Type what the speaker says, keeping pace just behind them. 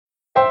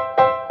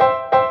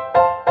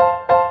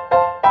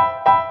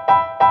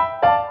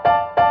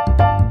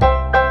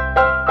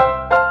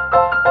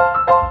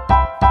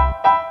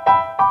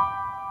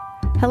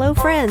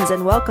friends,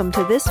 and welcome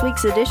to this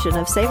week's edition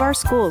of Save Our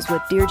Schools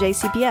with Dear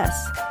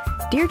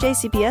JCPS. Dear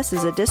JCPS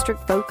is a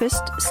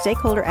district-focused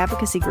stakeholder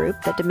advocacy group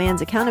that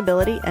demands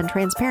accountability and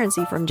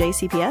transparency from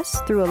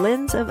JCPS through a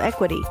lens of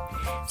equity.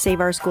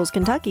 Save Our Schools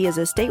Kentucky is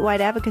a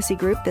statewide advocacy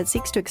group that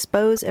seeks to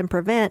expose and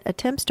prevent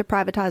attempts to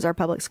privatize our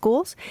public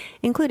schools,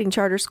 including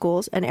charter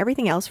schools and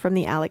everything else from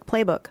the ALEC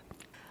playbook.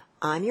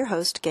 I'm your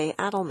host, Gay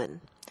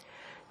Adelman.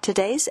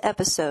 Today's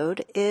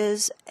episode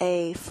is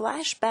a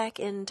flashback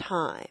in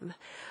time.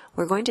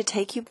 We're going to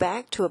take you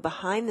back to a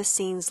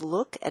behind-the-scenes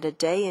look at a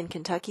day in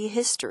Kentucky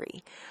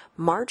history,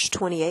 March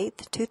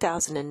 28,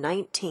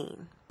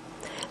 2019.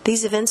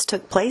 These events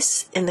took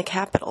place in the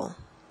Capitol,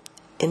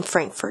 in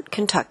Frankfort,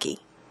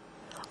 Kentucky,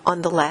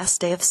 on the last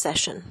day of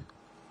session.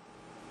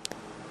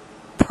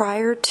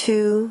 Prior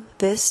to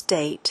this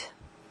date,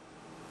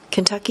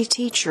 Kentucky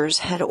teachers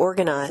had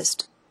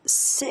organized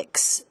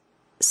 6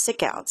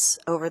 sickouts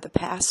over the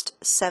past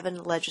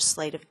 7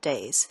 legislative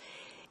days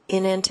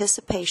in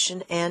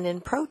anticipation and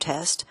in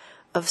protest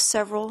of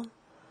several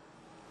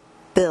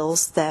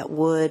bills that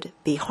would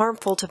be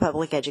harmful to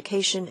public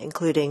education,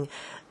 including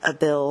a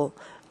bill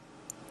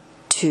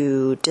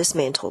to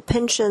dismantle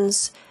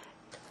pensions,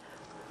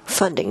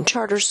 funding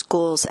charter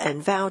schools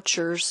and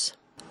vouchers,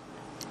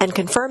 and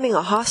confirming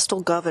a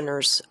hostile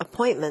governor's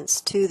appointments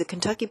to the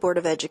Kentucky Board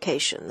of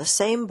Education, the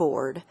same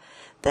board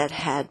that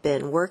had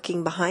been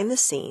working behind the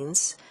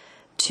scenes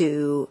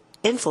to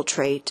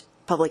infiltrate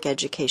public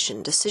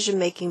education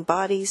decision-making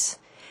bodies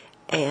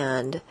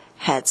and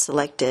had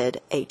selected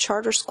a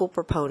charter school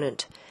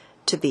proponent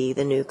to be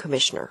the new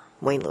commissioner,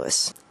 Wayne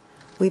Lewis.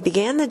 We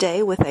began the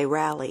day with a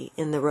rally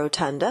in the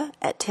Rotunda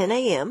at 10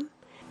 a.m.,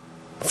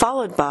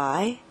 followed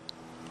by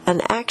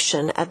an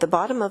action at the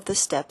bottom of the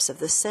steps of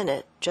the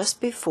Senate just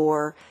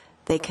before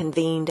they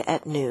convened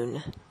at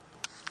noon.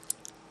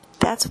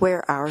 That's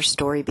where our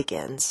story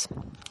begins.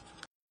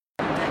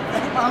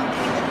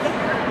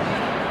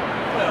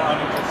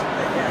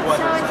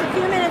 So it's a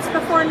few minutes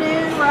before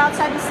noon. We're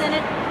outside the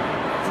Senate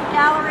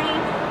gallery.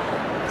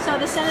 So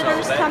the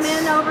senators come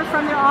in over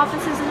from their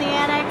offices in the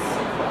annex,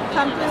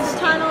 come through the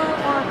tunnel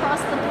or across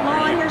the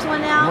lawn. Here's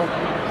one now.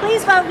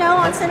 Please vote no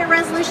on Senate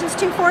Resolutions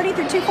 240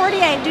 through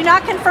 248. Do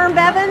not confirm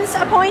Bevan's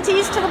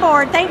appointees to the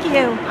board. Thank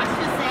you.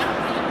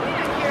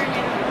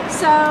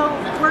 So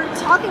we're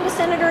talking to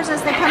senators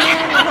as they come in.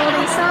 We're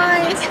holding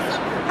signs,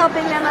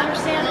 helping them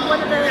understand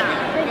what are the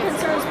big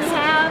concerns we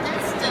have.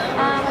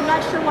 I'm not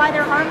sure why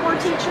there aren't more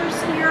teachers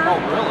here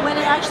when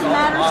it actually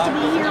matters to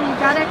be here. We've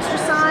got extra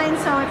signs,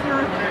 so if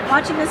you're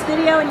watching this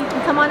video and you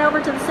can come on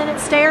over to the Senate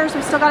stairs,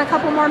 we've still got a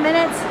couple more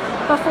minutes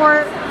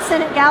before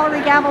Senate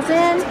gallery gavels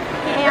in,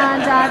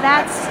 and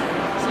that's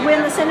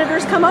when the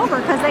senators come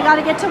over because they got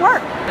to get to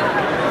work.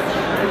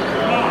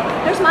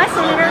 There's my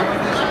senator.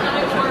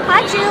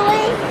 Hi,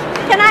 Julie.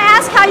 Can I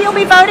ask how you'll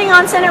be voting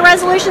on Senate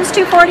Resolutions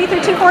 240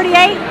 through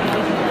 248?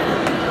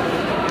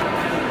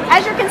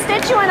 As your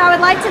constituent, I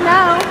would like to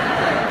know.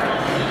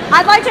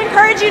 I'd like to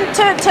encourage you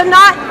to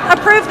not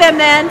approve them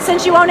then,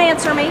 since you won't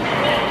answer me.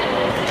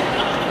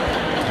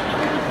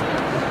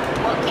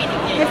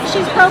 If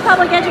she's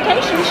pro-public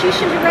education, she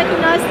should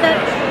recognize that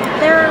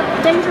they're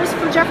dangerous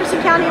for Jefferson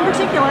County in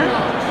particular.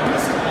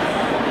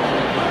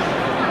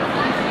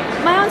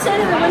 My own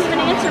senator wouldn't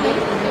even answer me.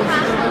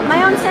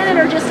 My own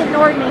senator just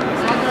ignored me.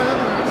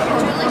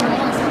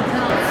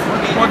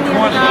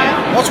 120.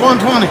 What's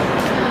 120?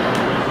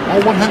 All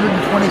 120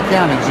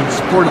 counties in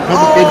support of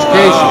public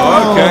education.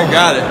 Oh, okay,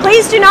 got it.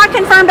 Please do not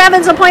confirm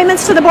Bevan's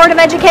appointments to the Board of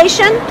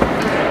Education.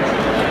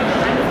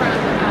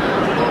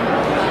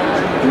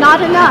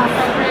 Not enough.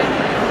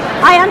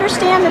 I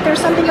understand that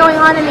there's something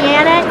going on in the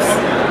annex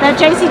that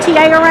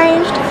JCTA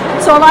arranged,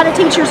 so a lot of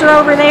teachers are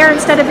over there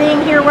instead of being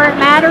here where it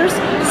matters.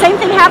 Same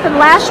thing happened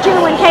last year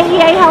when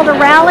KEA held a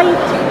rally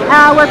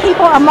where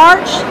people, a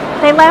march,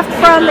 they left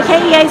from the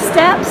KEA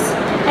steps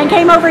and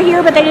came over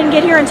here, but they didn't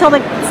get here until the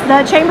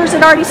chambers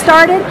had already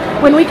started,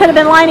 when we could have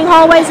been lining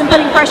hallways and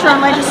putting pressure on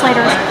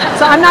legislators.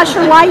 So I'm not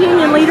sure why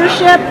union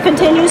leadership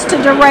continues to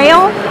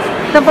derail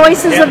the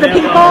voices of the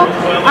people,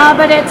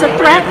 but it's a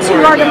threat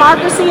to our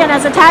democracy, and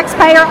as a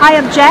taxpayer, I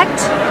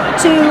object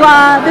to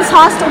this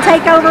hostile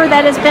takeover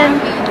that has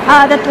been,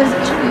 that the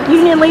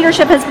union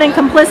leadership has been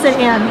complicit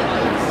in.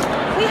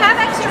 We have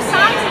extra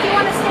signs if you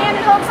want to stand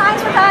and hold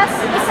signs with us.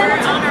 The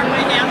senators on our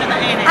way down to the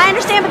annex. I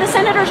understand, but the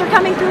senators are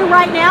coming through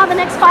right now. The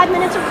next 5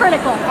 minutes are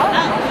critical.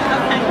 Okay.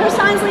 There's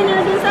signs leaning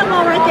against that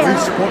wall right there.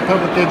 We support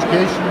public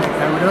education.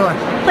 How we doing?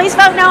 Please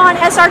vote no on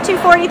SR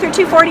 240 through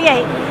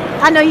 248.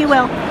 I know you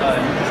will.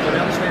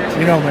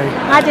 You know me.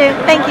 I do.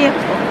 Thank you.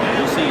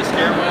 You'll see a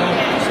stairwell.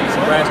 You'll see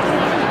some grass.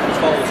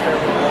 Just follow the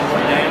stairwell all the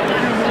way down.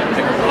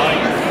 Take a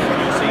right.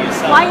 You'll see a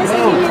sign. Why isn't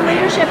union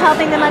leadership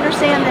helping them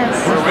understand this?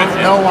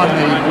 No on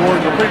the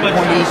board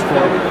appointees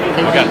for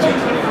KEA.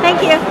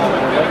 Thank you.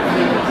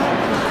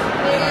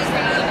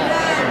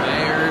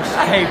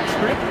 Hey,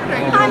 Tripp.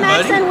 Hi,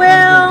 Max and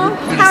Will.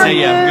 How are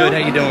you? I'm good.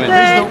 How you doing?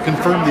 Please don't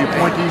confirm the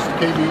appointees to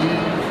KEA.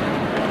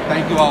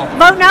 Thank you all.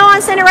 Vote no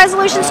on Senate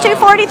Resolutions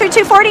 240 through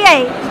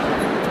 248.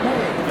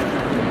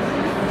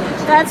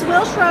 That's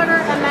Will Schroeder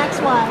and Max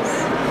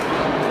Wise.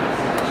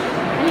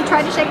 And he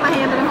tried to shake my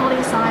hand, but I'm holding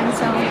a sign,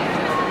 so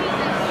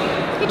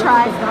he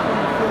tried.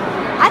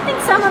 I think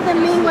some of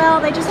them mean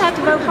well. They just have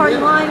to vote party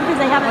line because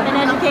they haven't been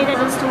educated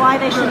as to why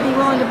they should be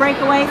willing to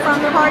break away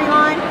from their party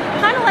line.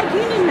 Kind of like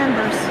union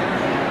members.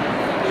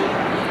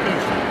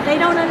 They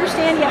don't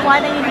understand yet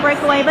why they need to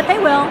break away, but they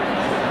will.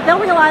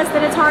 They'll realize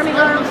that it's harming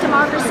our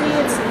democracy,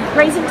 it's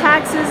raising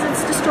taxes,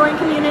 it's destroying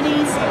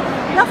communities.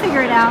 They'll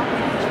figure it out.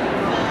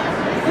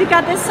 We've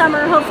got this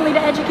summer, hopefully, to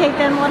educate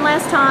them one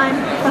last time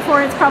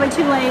before it's probably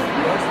too late.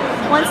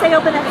 Once they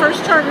open that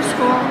first charter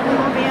school, we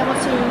won't be able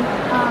to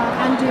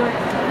undo it.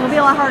 It'll be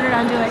a lot harder to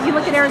undo it. You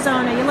look at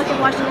Arizona, you look at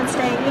Washington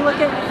State, you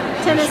look at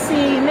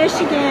Tennessee,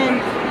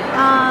 Michigan,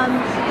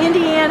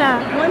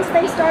 Indiana. Once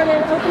they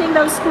started opening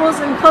those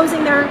schools and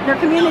closing their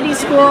community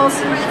schools,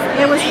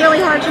 it was really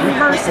hard to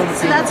reverse it.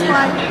 So that's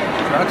why.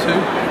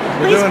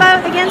 Please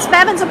vote against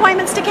Bevan's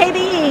appointments to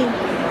KBE.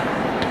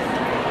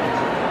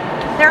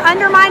 They're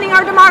undermining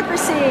our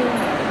democracy.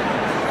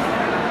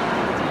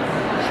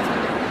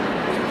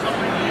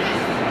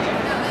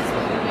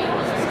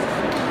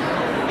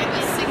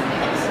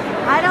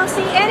 I don't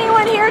see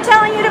anyone here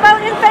telling you to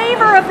vote in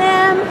favor of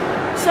them.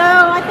 So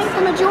I think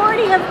the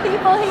majority of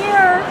people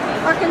here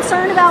are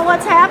concerned about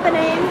what's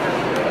happening.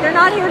 They're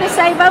not here to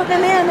say vote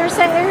them in, they're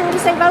here to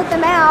say vote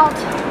them out.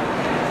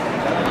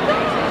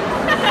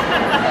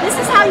 This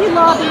is how you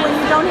lobby when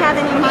you don't have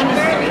any money.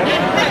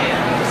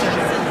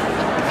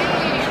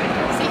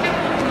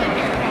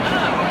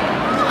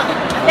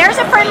 There's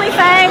a friendly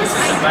face.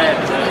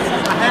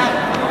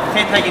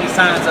 Can't take any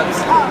signs up.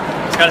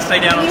 Just got to stay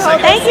down on the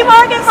second. Thank you,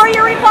 Morgan, for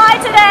your reply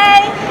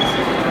today.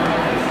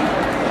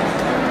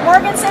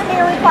 Morgan sent me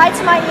a reply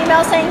to my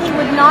email saying he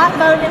would not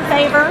vote in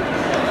favor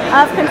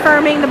of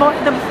confirming the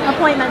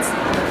appointments.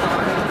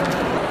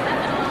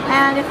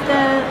 And if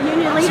the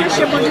union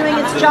leadership were doing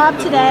its job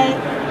today,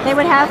 they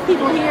would have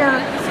people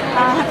here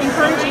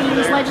encouraging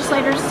these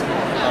legislators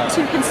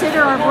to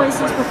consider our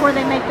voices before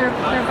they make their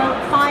vote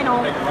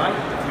final.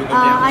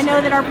 I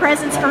know that our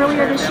presence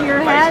earlier this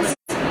year has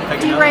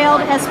derailed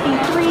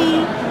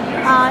SB3.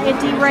 It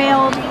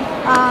derailed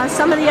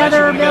some of the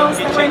other bills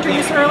that were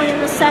introduced early in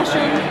the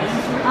session.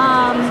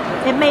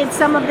 It made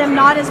some of them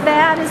not as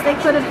bad as they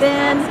could have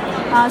been.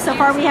 So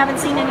far we haven't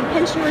seen any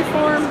pension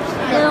reform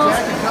bills.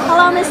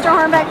 Hello, Mr.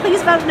 Hornbeck.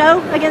 Please vote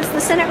no against the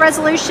Senate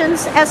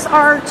resolutions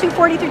SR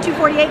 240 through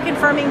 248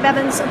 confirming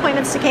Bevan's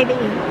appointments to KBE.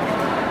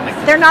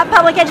 They're not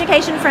public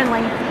education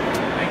friendly.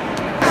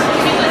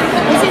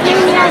 Is it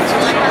noon yet?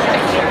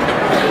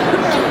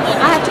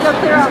 I have to go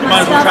clear out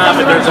my stuff.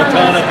 There's a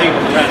ton of people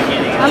trying to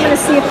get in. I'm going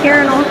to see if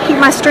Karen will keep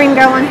my stream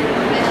going.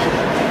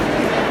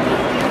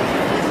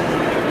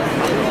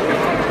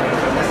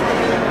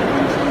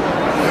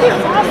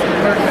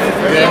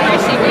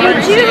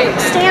 Would you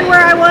stand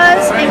where I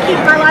was and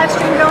keep my live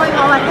stream going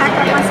while I pack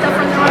up my stuff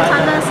on the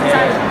on-time list since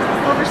I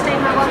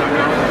overstayed my welcome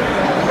now?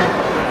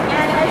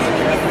 And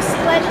if you see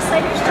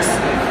legislators, just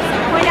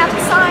point out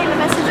the sign, the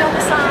message on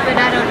the sign. But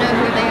I don't know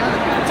who they are.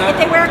 If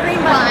they wear a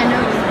green button, I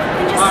know.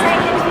 you can just say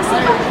it if you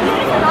see them.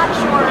 Even if you're not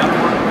sure,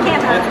 you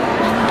can't vote.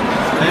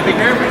 Be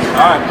careful.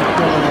 All right.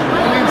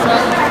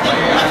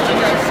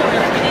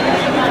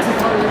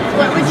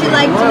 What would you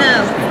like to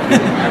know?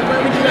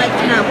 What would you like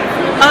to know?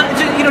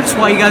 Just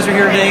why you guys are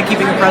here today,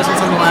 keeping a presence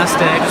on the last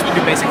day, just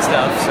pretty basic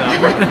stuff. So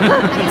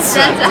That's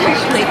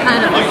actually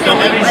kind of a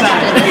silly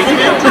question.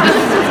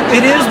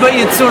 it is, but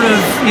it's sort of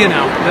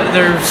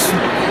it's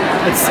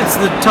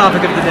the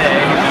topic of the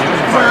day.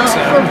 Well,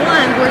 for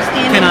one, we're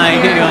standing. Can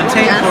I get you on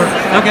tape? Yes. Or,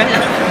 okay.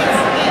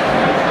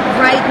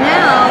 Right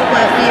now,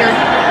 what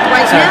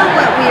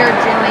we are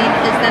doing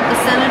is that the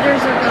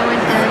senators are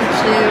going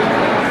into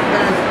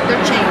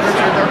their chambers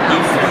or their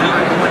house,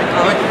 whatever you want to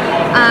call it.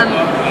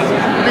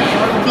 But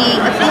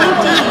the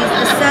appointees,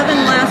 the 7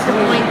 last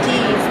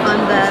appointees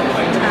on the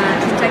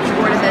Kentucky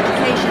Board of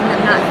Education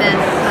have not been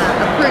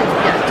approved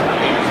yet.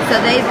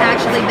 So they've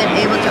actually been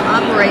able to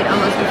operate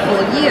almost a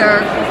full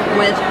year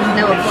with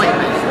no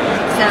appointment.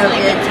 So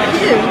it's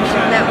huge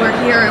that we're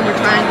here and we're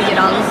trying to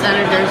get all the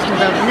senators to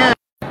vote no.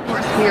 Of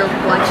course, we're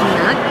watching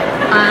that.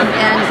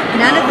 And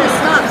none of this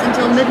stops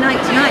until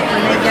midnight tonight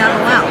when they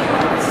gavel out.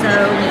 So,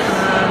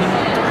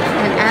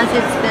 and as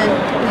it's been,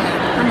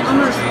 I'm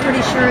almost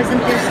pretty sure, isn't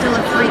there still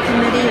a free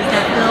committee? Is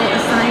that bill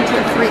assigned to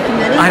a free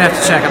committee? I'd have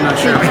to check, I'm not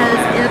sure. Because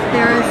if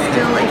there is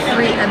still a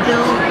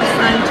bill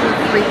assigned to a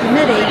free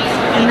committee,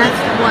 and that's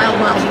the wild,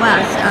 wild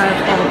west of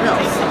all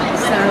bills.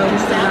 So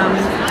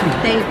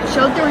they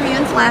showed their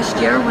hands last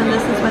year when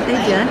this is what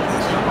they did.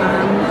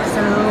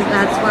 So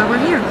that's why we're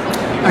here.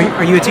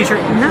 Are you a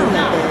teacher? No.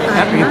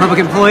 Are you a public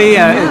employee?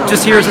 No,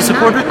 just here as a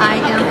supporter? I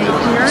am a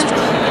parent,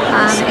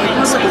 a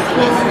public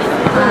school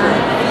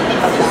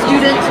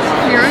student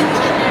parent,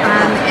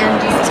 and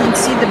you can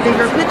see the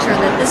bigger picture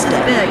that this is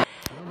big.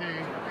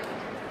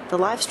 The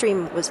live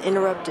stream was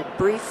interrupted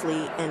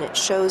briefly, and it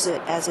shows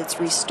it as it's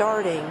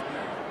restarting.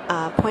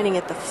 pointing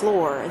at the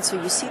floor, and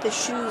so you see the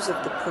shoes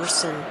of the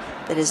person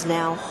that is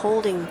now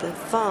holding the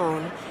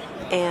phone,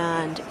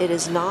 and it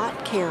is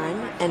not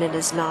Karen, and it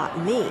is not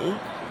me.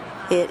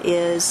 It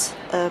is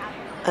a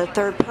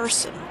third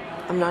person.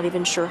 I'm not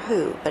even sure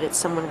who, but it's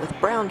someone with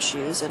brown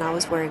shoes, and I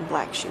was wearing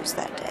black shoes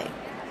that day.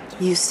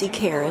 You see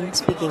Karen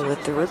speaking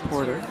with the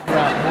reporter.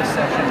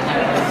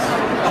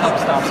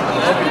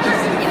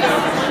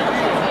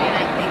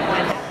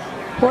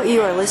 What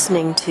you are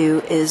listening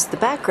to is the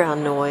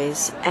background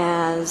noise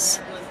as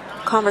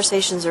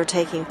conversations are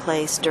taking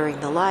place during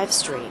the live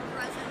stream.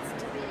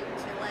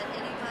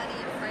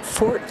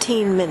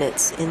 14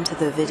 minutes into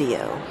the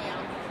video,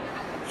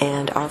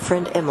 and our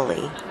friend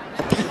Emily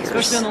appears.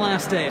 Especially on the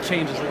last day, it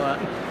changes a lot.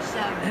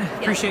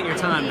 Appreciate your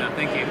time, though.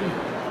 Thank you.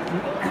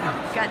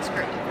 Got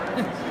screwed.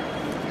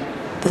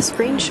 The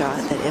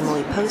screenshot that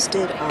Emily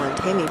posted on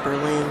Tammy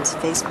Berlin's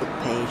Facebook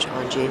page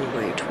on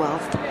January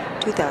 12th,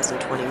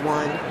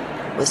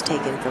 2021 was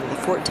taken from the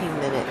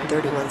 14-minute and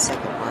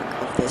 31-second mark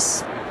of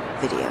this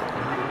video.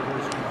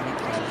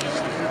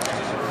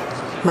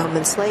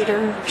 Moments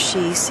later,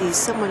 she sees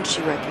someone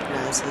she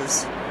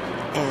recognizes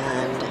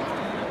and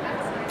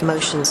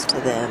motions to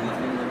them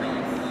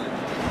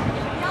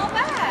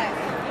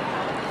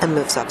and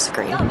moves off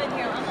screen.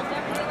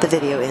 The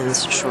video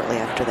ends shortly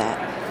after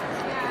that.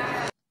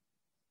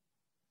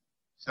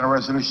 Senate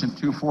Resolution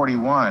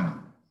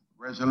 241,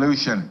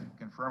 resolution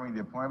confirming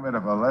the appointment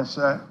of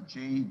Alyssa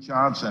G.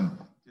 Johnson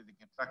to the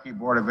Kentucky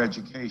Board of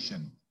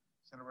Education.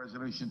 Senate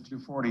Resolution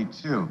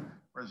 242,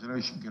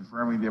 resolution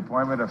confirming the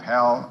appointment of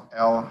Hal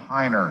L.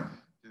 Heiner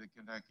to the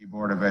Kentucky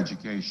Board of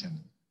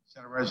Education.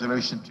 Senate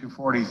Resolution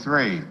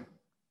 243,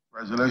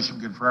 resolution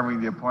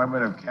confirming the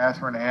appointment of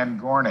Catherine Ann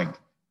Gornick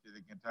to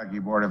the Kentucky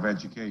Board of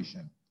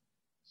Education.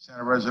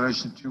 Senate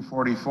Resolution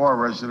 244,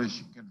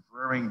 resolution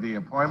confirming the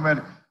appointment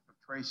of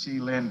Tracy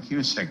Lynn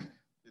Cusick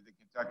to the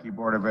Kentucky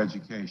Board of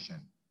Education.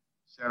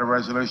 Senate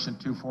Resolution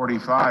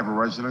 245, a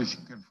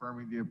resolution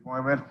confirming the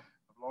appointment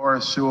of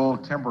Laura Sewell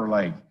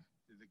Timberlake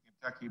to the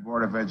Kentucky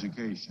Board of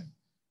Education.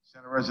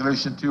 Senate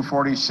Resolution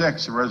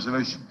 246, a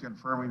resolution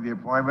confirming the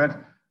appointment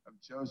of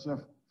Joseph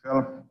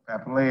Philip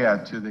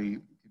Papalia to the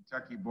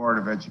Kentucky Board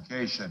of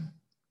Education.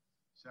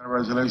 Senate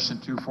Resolution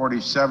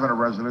 247, a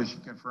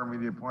resolution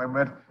confirming the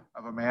appointment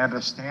of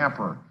Amanda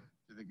Stamper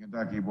to the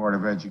Kentucky Board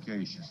of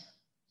Education.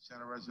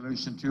 Senate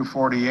Resolution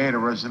 248, a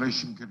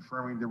resolution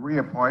confirming the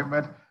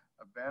reappointment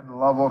of Ben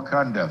Lovell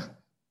Cundiff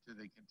to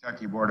the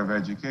Kentucky Board of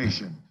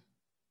Education.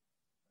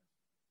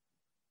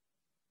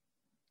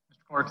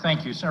 Mr. Clerk,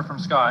 thank you. Senator from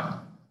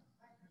Scott.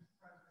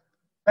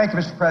 Thank you,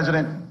 Mr.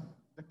 President.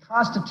 The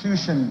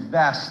Constitution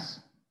vests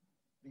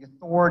the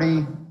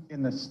authority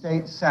in the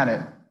state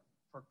Senate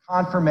for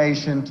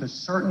confirmation to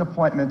certain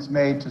appointments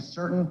made to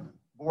certain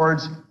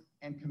boards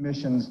and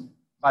commissions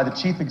by the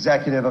Chief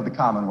Executive of the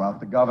Commonwealth,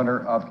 the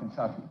Governor of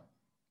Kentucky.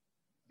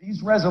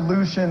 These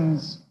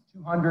resolutions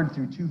 200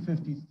 through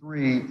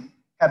 253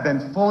 have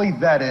been fully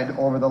vetted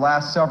over the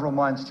last several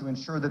months to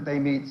ensure that they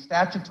meet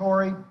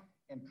statutory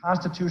and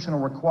constitutional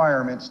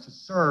requirements to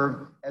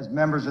serve as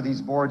members of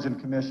these boards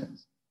and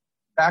commissions.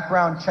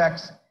 Background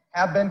checks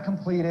have been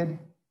completed,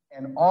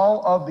 and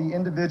all of the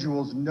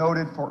individuals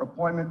noted for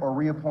appointment or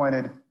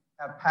reappointed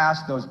have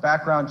passed those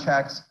background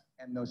checks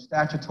and those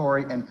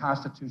statutory and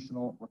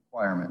constitutional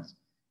requirements.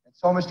 And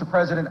so, Mr.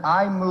 President,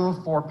 I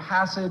move for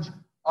passage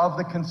of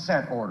the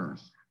consent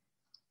orders.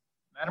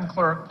 Madam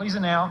Clerk, please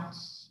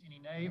announce any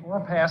nay or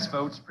pass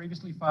votes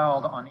previously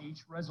filed on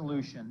each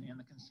resolution in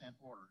the consent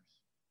orders.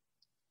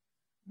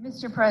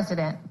 Mr.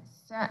 President,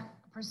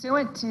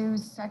 pursuant to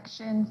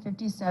Section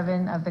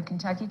 57 of the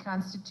Kentucky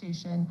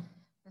Constitution,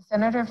 the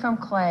senator from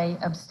Clay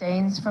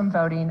abstains from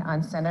voting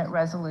on Senate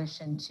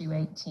Resolution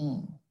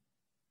 218.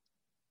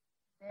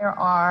 There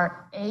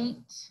are 8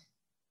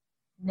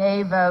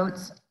 nay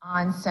votes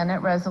on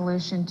Senate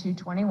Resolution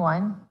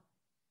 221.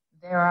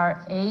 There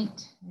are 8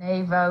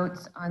 nay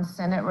votes on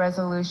Senate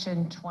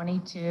Resolution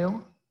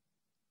 222.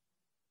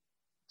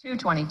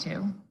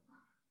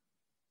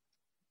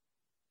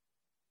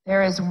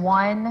 There is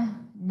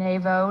 1 nay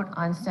vote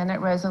on Senate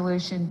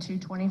Resolution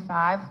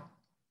 225.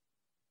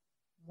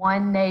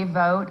 1 nay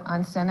vote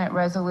on Senate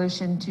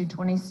Resolution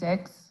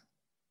 226.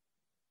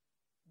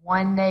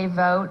 1 nay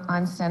vote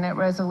on Senate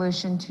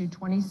Resolution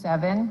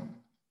 227.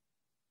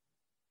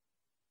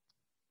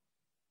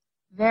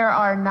 There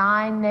are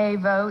 9 nay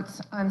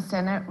votes on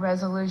Senate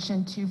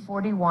Resolution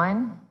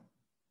 241.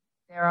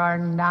 There are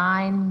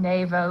 9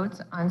 nay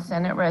votes on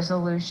Senate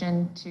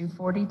Resolution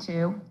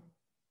 242.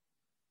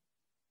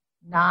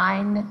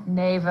 9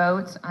 nay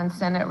votes on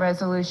Senate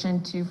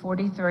Resolution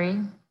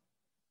 243.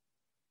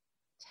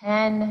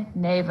 10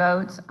 nay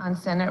votes on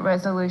Senate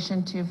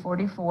Resolution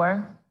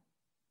 244.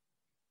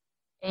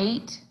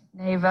 8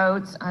 nay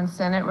votes on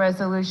Senate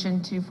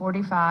Resolution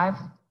 245.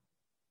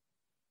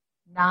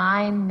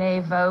 9 nay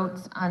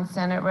votes on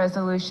Senate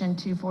Resolution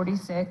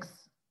 246.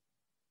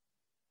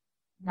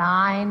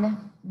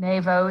 9 nay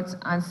votes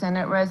on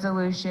Senate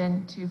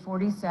Resolution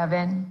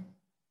 247.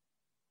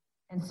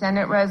 And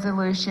Senate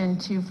Resolution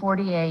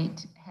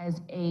 248 has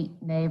 8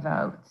 nay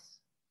votes.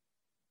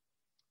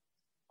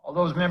 All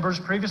those members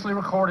previously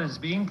recorded as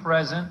being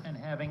present and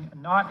having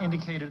not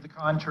indicated the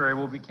contrary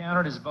will be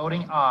counted as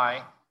voting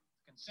aye.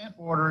 Consent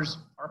orders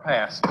are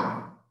passed.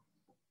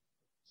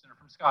 Senator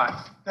from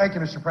Scott. Thank you,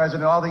 Mr.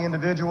 President. All the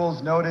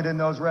individuals noted in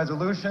those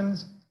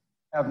resolutions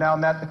have now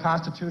met the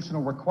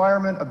constitutional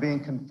requirement of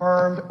being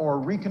confirmed or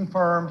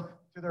reconfirmed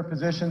to their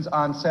positions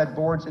on said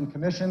boards and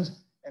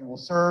commissions and will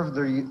serve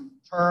the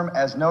term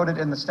as noted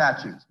in the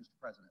statutes, Mr.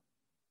 President.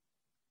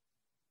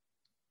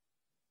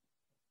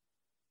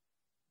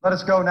 Let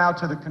us go now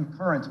to the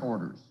concurrence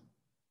orders.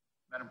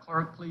 Madam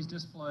Clerk, please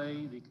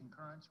display the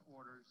concurrence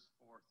orders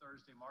for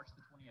Thursday, March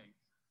the 28th.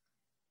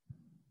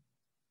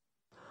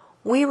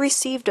 We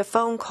received a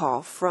phone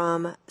call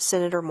from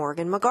Senator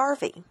Morgan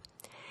McGarvey.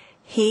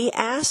 He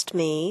asked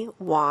me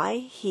why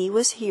he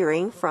was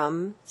hearing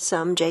from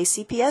some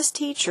JCPS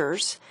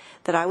teachers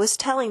that I was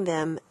telling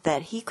them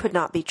that he could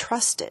not be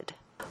trusted.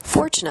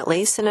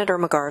 Fortunately, Senator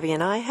McGarvey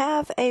and I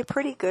have a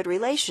pretty good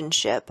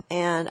relationship,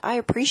 and I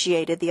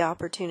appreciated the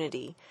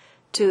opportunity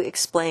to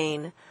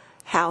explain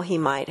how he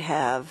might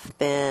have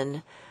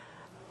been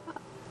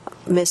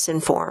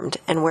misinformed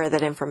and where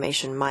that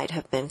information might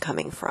have been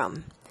coming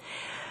from.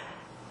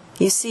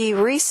 You see,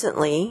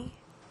 recently,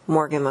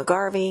 Morgan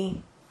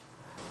McGarvey,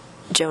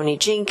 Joni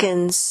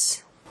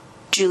Jenkins,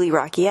 Julie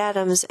Raque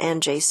Adams,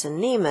 and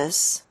Jason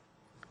Nemus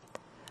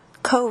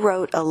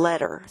co-wrote a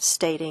letter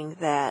stating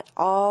that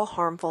all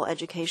harmful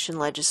education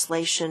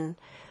legislation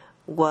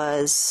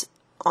was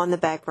on the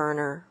back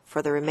burner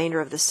for the remainder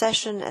of the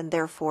session, and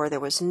therefore there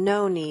was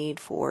no need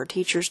for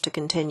teachers to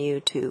continue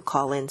to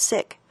call in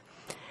sick.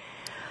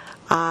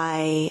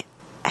 I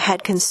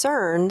had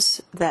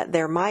concerns that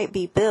there might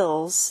be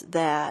bills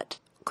that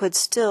could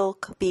still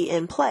be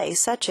in play,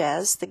 such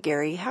as the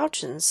Gary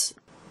Houchens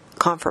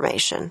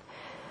confirmation.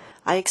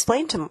 I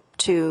explained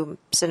to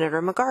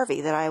Senator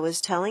McGarvey that I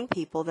was telling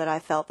people that I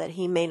felt that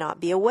he may not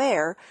be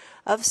aware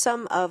of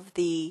some of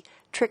the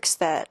tricks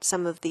that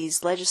some of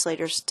these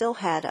legislators still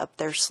had up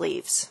their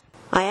sleeves.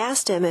 I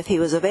asked him if he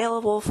was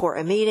available for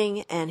a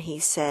meeting, and he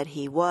said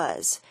he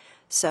was.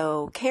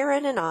 So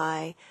Karen and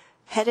I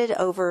headed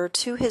over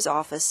to his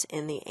office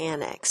in the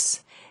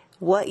annex.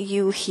 What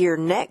you hear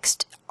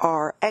next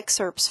are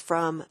excerpts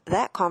from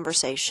that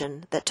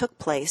conversation that took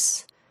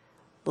place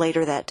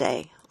later that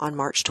day on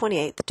March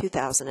 28th,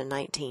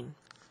 2019.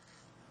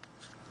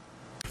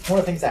 One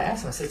of the things I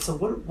asked him, I said, so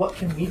what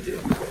can we do?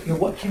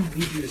 What can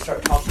we do to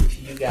start talking to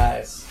you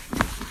guys?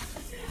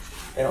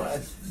 I don't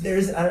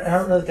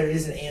know that there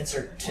is an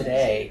answer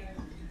today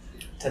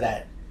to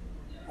that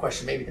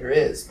question. Maybe there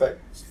is, but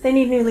They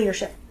need new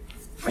leadership,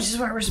 which is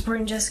why we're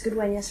supporting Jessica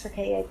Duenas for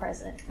KA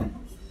president.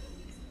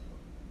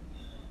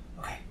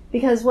 okay.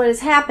 Because what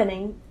is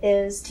happening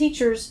is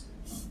teachers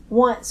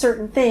want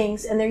certain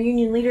things and their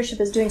union leadership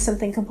is doing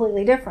something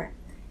completely different.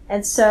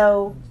 And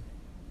so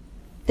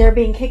they're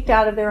being kicked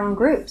out of their own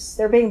groups.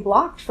 They're being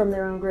blocked from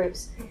their own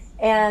groups.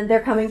 And they're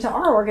coming to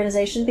our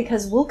organization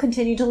because we'll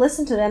continue to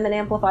listen to them and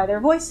amplify their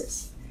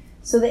voices.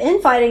 So the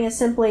infighting is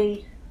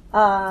simply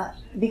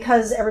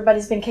because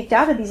everybody's been kicked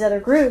out of these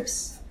other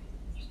groups,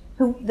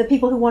 the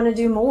people who want to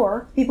do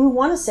more, people who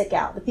want to stick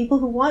out, the people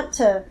who want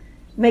to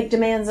make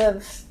demands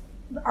of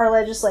our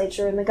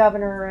legislature and the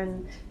governor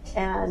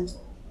and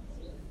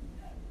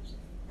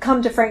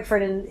come to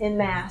Frankfurt in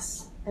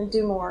mass and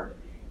do more.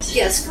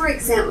 Yes, for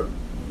example,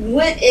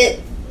 would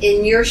it,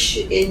 in your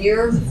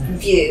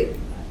view,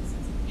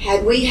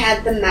 had we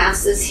had the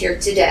masses here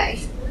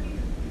today,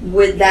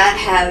 would that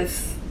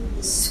have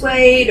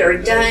swayed or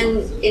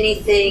done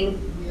anything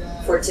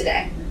for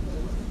today?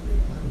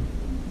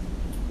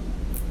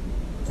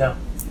 No.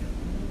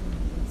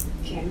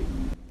 Okay.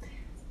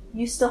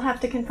 You still have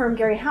to confirm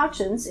Gary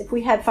Houchens. If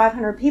we had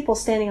 500 people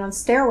standing on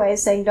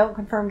stairways saying don't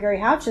confirm Gary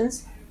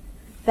Houchens,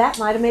 that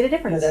might have made a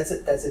difference. No,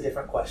 that's a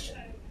different question,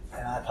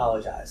 and I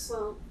apologize.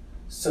 Well,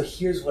 So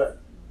here's what,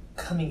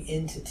 coming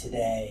into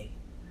today,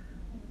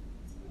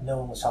 no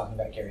one was talking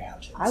about Gary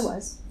Houchens. I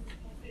was.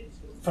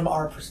 From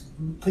our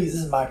please,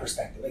 this is my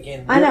perspective.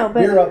 Again, I know,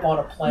 but we're up on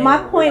a plane. My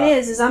point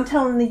is I'm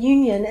telling the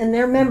union and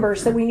their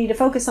members that we need to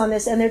focus on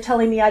this, and they're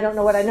telling me I don't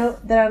know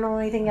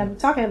anything I'm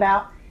talking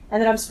about,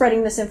 and that I'm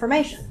spreading this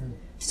information. Mm-hmm.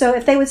 So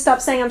if they would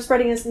stop saying I'm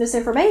spreading this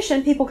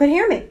misinformation, people could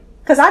hear me,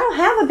 because I don't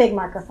have a big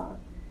microphone.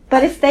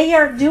 But if they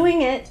are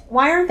doing it,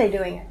 why aren't they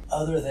doing it?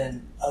 Other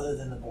than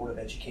the Board of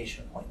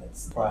Education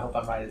appointments, or I hope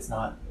I'm right, it's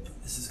not.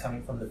 This is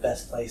coming from the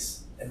best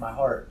place in my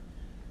heart.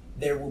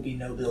 There will be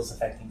no bills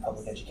affecting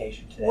public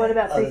education today. What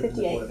about other than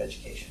the 358? Board of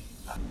Education?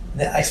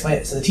 I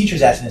explained it. So the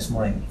teachers asked me this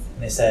morning,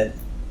 and they said,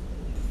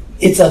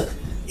 it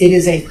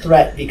is a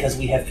threat because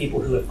we have people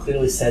who have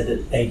clearly said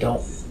that they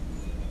don't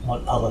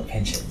want public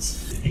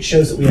pensions. It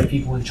shows that we have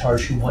people in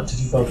charge who want to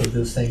do both of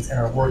those things and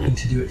are working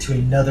to do it to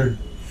another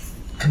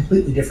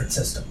completely different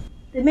system.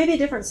 It may be a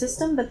different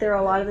system, but there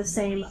are a lot of the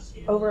same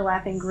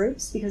overlapping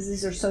groups because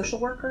these are social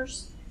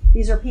workers.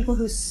 These are people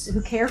who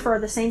care for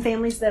the same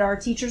families that our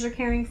teachers are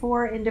caring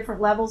for in different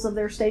levels of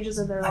their stages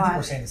of their lives. I think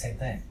we're saying the same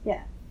thing.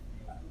 Yeah.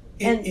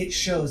 It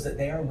shows that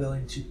they are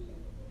willing to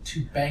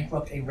to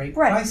bankrupt a rape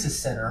Right. crisis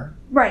center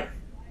Right.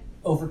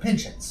 over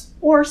pensions.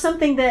 Or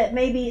something that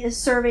maybe is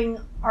serving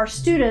our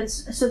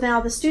students, so now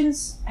the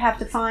students have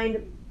to find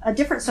a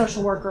different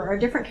social worker or a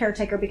different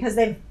caretaker because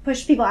they've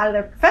pushed people out of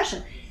their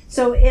profession.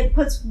 So it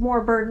puts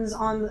more burdens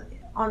on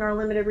our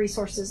limited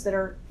resources that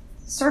are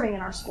serving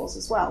in our schools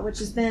as well, which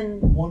has been...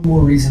 One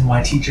more reason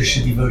why teachers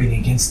should be voting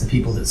against the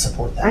people that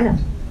support that. I know.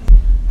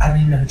 I don't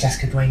even know who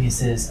Jessica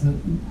Duenas is. I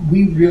mean,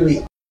 we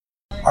really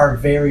are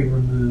very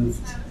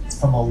removed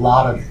from a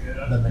lot of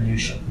the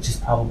minutiae, which is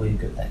probably a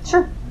good thing.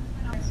 Sure.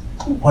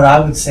 What I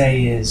would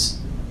say is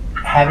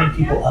having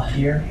people up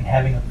here and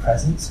having a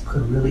presence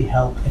could really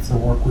help if the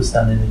work was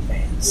done in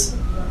advance.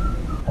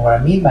 And what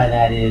I mean by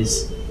that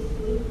is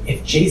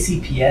if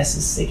JCPS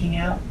is sticking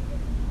out,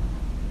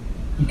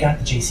 you got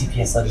the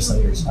JCPS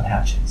legislators on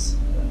Houchens.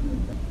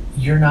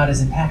 You're not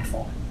as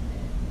impactful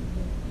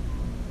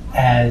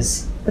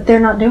as... But they're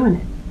not doing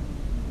it.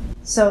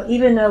 So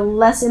even a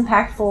less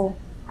impactful,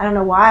 I don't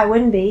know why I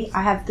wouldn't be.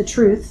 I have the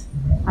truth.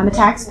 I'm a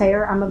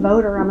taxpayer. I'm a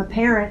voter. I'm a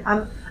parent.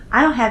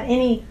 I don't have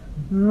any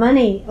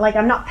money. Like,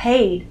 I'm not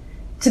paid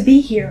to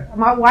be here.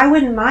 Why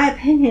wouldn't my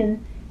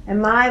opinion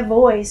and my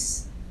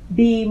voice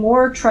be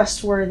more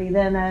trustworthy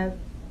than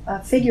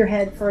a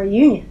figurehead for a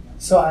union?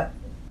 So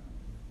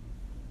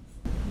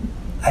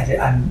I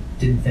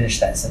didn't finish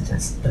that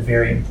sentence, the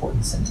very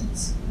important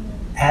sentence.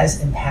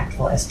 As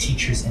impactful as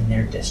teachers in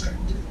their district.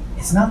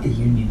 It's not the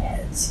union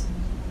heads.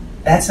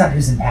 That's not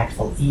who's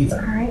impactful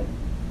either. All right.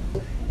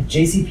 If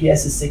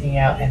JCPS is sticking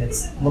out and it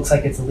looks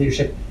like it's a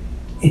leadership,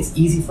 it's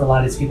easy for a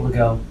lot of these people to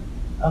go,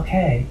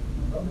 okay,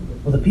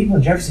 well, the people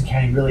in Jefferson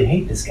County really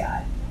hate this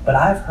guy, but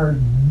I've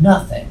heard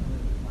nothing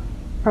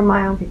From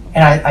my own people.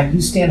 And I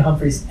use Stan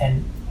Humphreys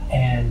and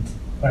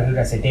who did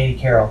I say, Danny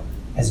Carroll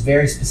as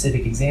very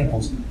specific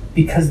examples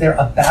because they're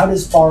about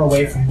as far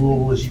away from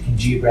Louisville as you can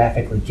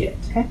geographically get.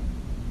 Okay.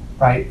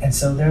 Right? And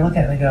so they're looking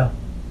at it and they go,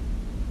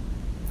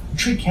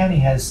 Tree County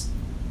has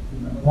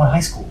one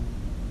high school.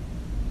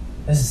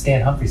 This is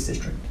Stan Humphreys'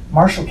 district.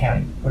 Marshall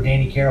County, where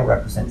Danny Carroll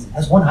represents,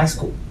 has one high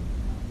school.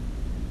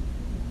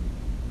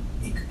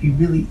 It could be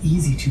really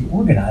easy to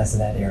organize in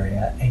that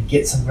area and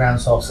get some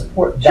groundswell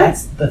support. Sure.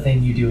 That's the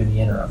thing you do in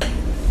the interim.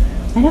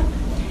 I know.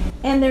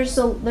 And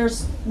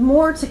there's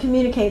more to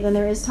communicate than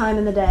there is time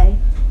in the day.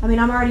 I mean,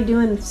 I'm already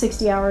doing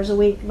 60 hours a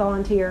week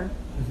volunteer.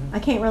 I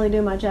can't really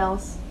do much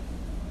else.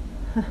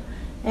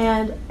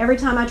 And every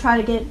time I try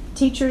to get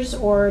teachers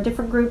or a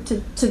different group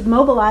to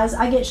mobilize,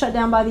 I get shut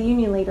down by the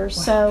union leaders.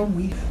 Well,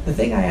 the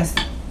thing I asked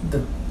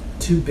the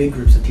two big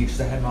groups of teachers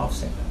that had an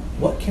office,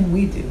 what can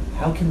we do?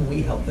 How can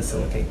we help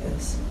facilitate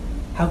this?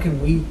 How can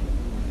we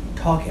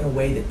talk in a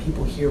way that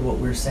people hear what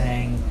we're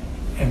saying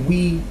and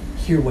we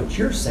hear what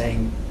you're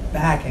saying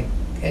back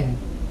and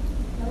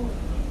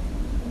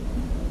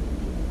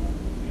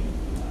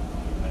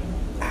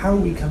how are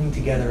we coming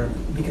together?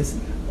 Because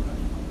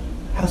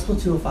House Bill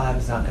 205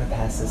 is not going to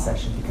pass this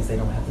session because they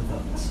don't have the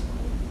votes.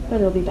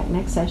 But it'll be back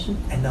next session.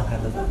 And they'll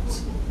have the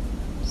votes.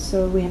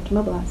 So we have to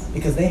mobilize.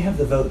 Because they have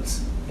the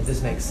votes, if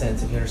this makes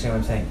sense, if you understand what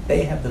I'm saying,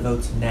 they have the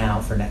votes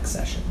now for next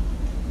session.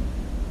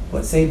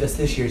 What saved us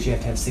this year is you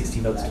have to have 60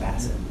 votes to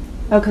pass it.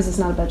 Oh, because it's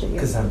not a budget year.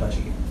 Because it's not a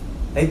budget year.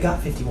 They've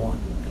got 51.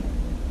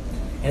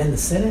 And in the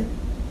Senate,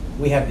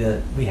 we have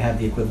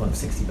the equivalent of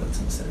 60 votes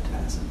in the Senate to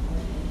pass it.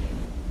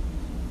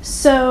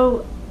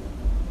 So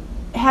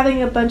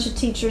having a bunch of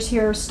teachers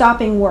here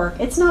stopping work,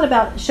 it's not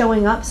about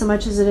showing up so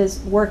much as it is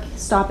work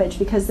stoppage,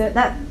 because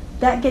that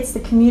gets the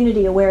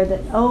community aware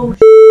that, oh,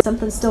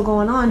 something's still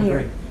going on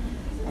here.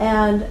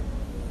 And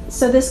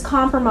so this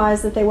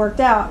compromise that they worked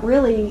out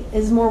really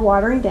is more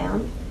watering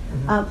down.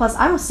 Plus,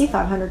 I don't see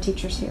 500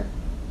 teachers here.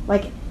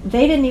 Like,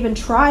 they didn't even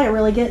try to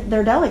really get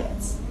their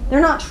delegates.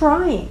 They're not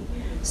trying.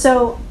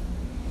 So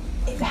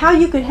how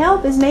you could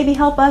help is maybe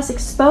help us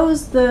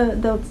expose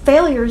the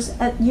failures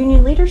at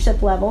union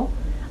leadership level.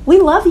 We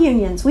love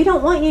unions. We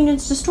don't want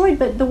unions destroyed,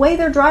 but the way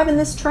they're driving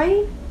this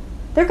train,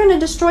 they're going to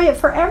destroy it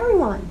for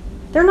everyone.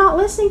 They're not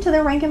listening to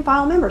their rank and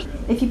file members.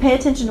 If you pay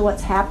attention to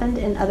what's happened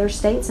in other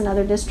states and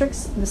other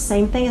districts, the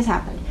same thing has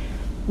happened.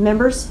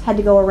 Members had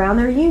to go around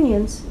their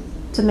unions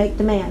to make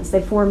demands.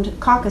 They formed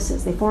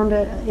caucuses.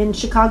 In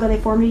Chicago, they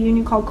formed a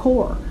union called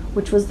CORE,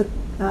 which was the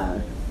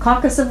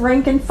Caucus of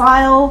Rank and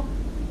File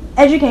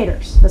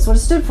Educators. That's what it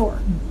stood for.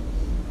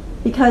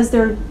 Because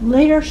their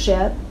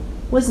leadership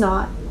was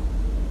not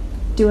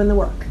doing the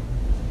work.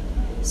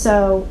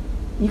 So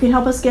you can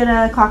help us get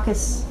a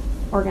caucus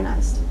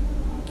organized.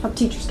 Help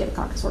teachers get a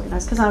caucus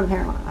organized, because I'm a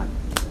parent.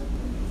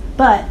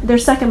 But they're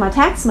sucking my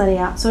tax money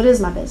out, so it is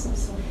my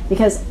business.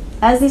 Because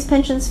as these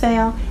pensions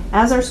fail,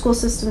 as our school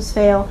systems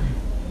fail,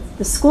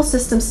 the school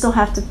systems still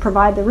have to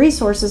provide the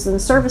resources and the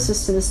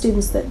services to the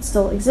students that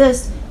still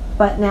exist,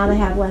 but now they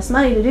have less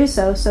money to do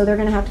so, so they're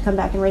going to have to come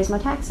back and raise my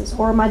taxes.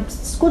 Or my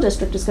school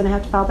district is going to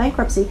have to file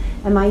bankruptcy,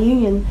 and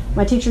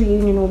my teacher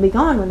union will be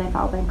gone when they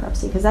file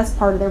bankruptcy, because that's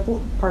part of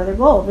their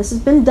goal. This has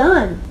been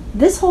done.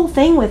 This whole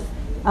thing with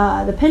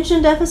the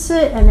pension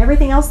deficit and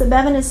everything else that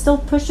Bevin is still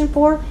pushing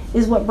for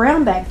is what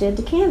Brownback did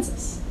to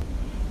Kansas.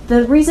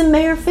 The reason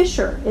Mayor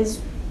Fisher is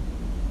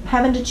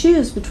having to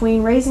choose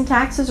between raising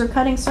taxes or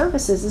cutting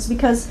services is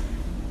because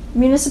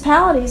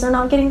municipalities are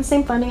not getting the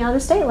same funding out of the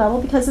state level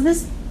because of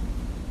this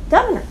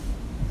governor.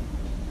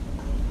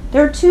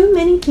 There are too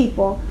many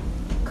people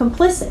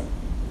complicit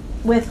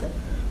with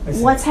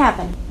what's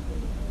happened.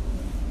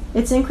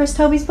 It's in Chris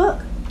Tobey's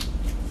book.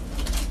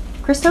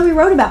 Chris Tobey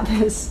wrote about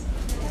this.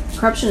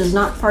 Corruption is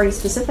not party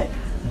specific.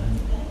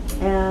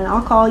 And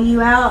I'll call you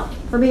out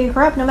for being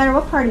corrupt no matter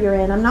what party you're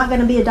in. I'm not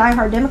going to be a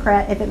diehard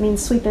Democrat if it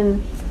means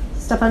sweeping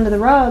stuff under the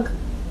rug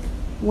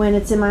when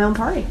it's in my own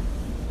party.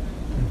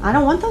 I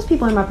don't want those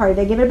people in my party.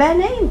 They give it a bad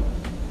name.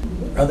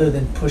 Other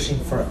than pushing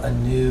for a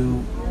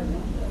new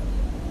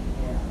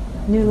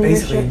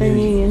leadership and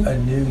union. A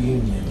new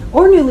union.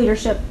 Or new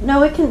leadership.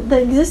 No, it can.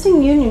 The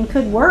existing union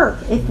could work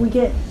if we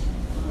get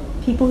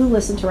people who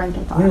listen to rank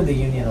and file. When are the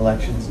union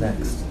elections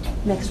next?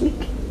 Next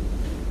week.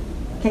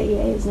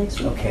 KEA is next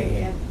week.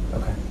 Okay, yeah.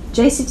 Okay.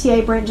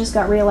 JCTA Brent just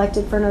got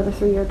reelected for another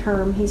 3-year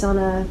term. He's on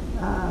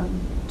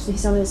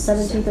he's on his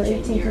 17th or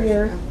 18th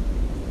year.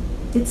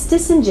 It's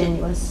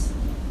disingenuous.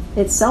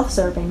 It's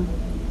self-serving.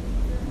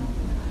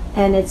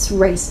 And it's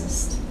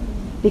racist.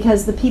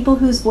 Because the people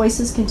whose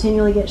voices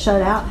continually get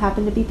shut out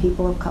happen to be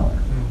people of color.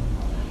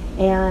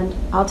 And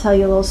I'll tell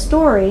you a little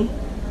story.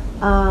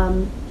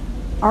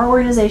 Our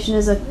organization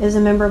is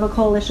a member of a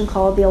coalition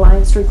called the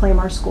Alliance to Reclaim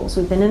Our Schools.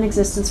 We've been in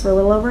existence for a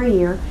little over a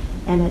year,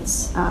 and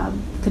it's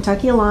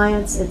Kentucky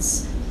Alliance,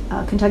 it's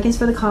Kentuckians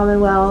for the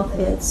Commonwealth,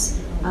 it's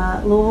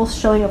Louisville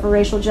Showing Up for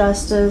Racial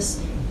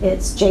Justice,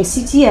 it's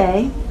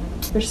JCTA.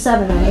 There's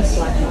 7 of us.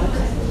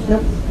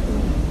 Nope.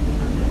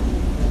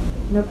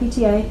 No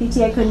PTA.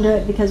 PTA couldn't do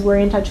it because we're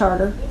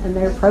anti-charter, and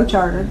they're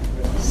pro-charter.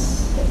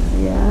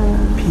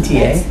 Yeah.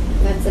 PTA?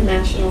 That's a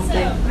national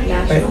thing.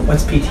 National. Wait,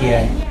 what's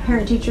PTA?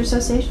 Parent Teacher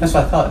Association. That's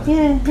what I thought.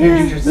 Yeah.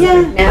 Parent Teacher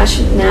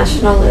Association.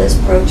 National is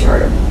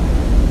pro-charter.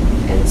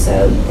 And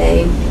so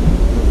they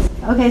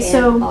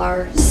so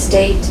our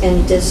state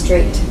and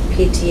district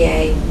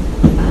PTA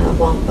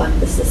won't buck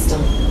the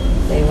system.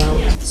 They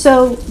won't.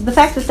 So the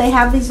fact that they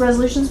have these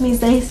resolutions means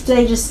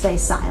they just stay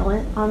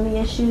silent on the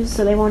issues,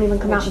 so they won't even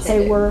come out and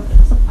say we're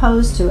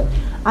opposed to it.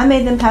 I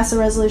made them pass a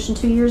resolution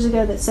 2 years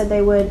ago that said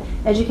they would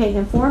educate and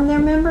inform their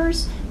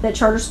members that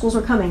charter schools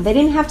were coming. They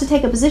didn't have to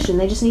take a position.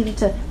 They just needed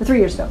to, 3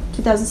 years ago,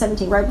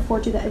 2017, right before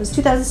it was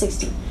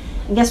 2016.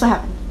 And guess what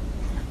happened?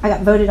 I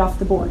got voted off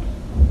the board.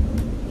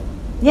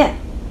 Yeah.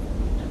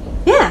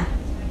 Yeah.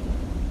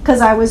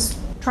 Because I was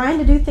trying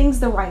to do things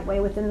the right way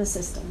within the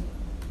system.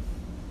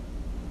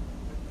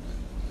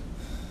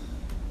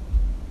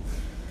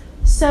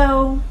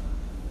 So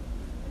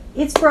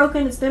it's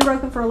broken. It's been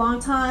broken for a long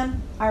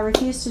time. I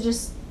refuse to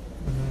just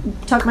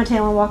tuck my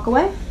tail and walk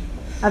away.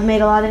 I've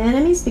made a lot of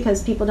enemies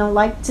because people don't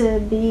like to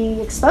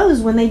be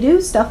exposed when they do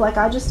stuff like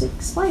I just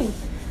explained.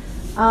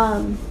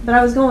 But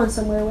I was going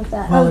somewhere with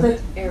that.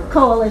 The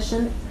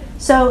coalition.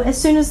 So as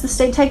soon as the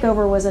state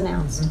takeover was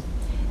announced,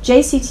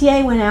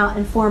 JCTA went out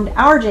and formed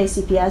our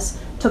JCPS,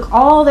 took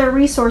all their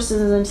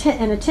resources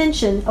and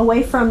attention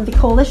away from the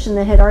coalition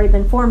that had already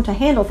been formed to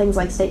handle things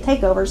like state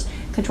takeovers,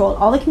 controlled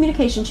all the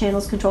communication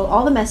channels, controlled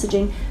all the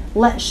messaging,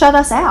 shut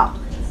us out.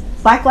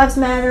 Black Lives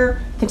Matter,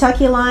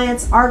 Kentucky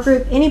Alliance, our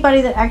group,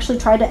 anybody that actually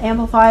tried to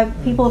amplify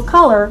people of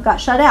color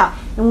got shut out.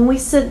 And when we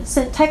sent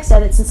text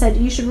edits and said,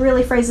 you should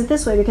really phrase it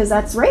this way because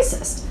that's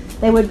racist,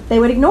 they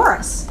would ignore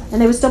us.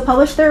 And they would still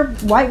publish their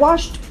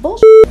whitewashed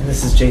bullshit. And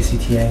this is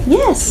JCTA?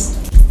 Yes.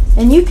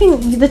 And you can,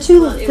 it was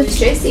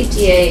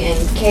JCTA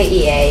and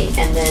KEA,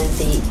 and then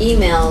the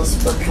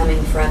emails were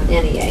coming from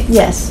NEA.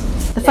 Yes.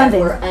 The funding.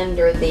 That were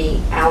under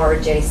our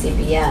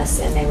JCPS,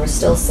 and they were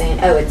still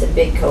saying, oh, it's a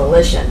big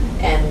coalition.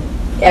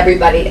 And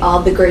everybody,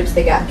 all the groups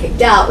that got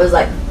kicked out was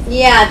like,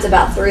 yeah, it's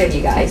about 3 of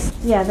you guys.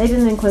 Yeah, they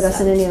didn't include us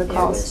in any of the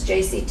calls. It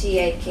was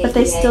JCTA, KEA. But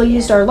they still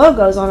used our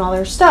logos on all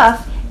their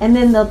stuff. And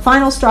then the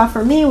final straw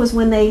for me was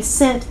when they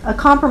sent a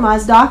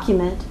compromise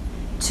document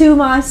to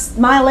my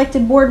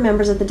elected board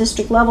members at the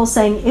district level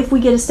saying, if we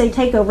get a state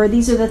takeover,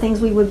 these are the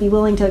things we would be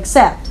willing to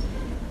accept.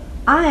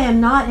 I am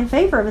not in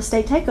favor of a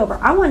state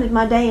takeover. I wanted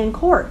my day in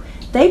court.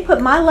 They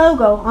put my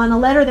logo on a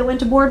letter that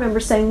went to board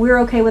members saying we're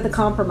okay with a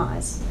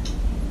compromise.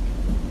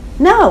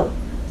 No.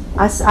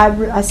 I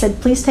said,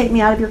 please take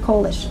me out of your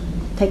coalition.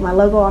 Take my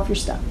logo off your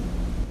stuff.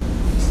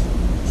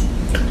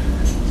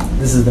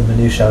 This is the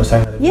minutia I was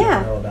talking about that we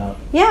Yeah. don't know about.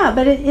 Yeah,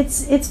 but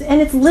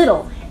it's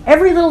little.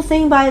 Every little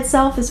thing by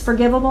itself is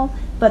forgivable,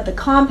 but the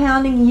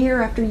compounding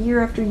year after year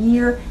after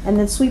year and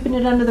then sweeping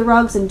it under the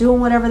rugs and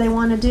doing whatever they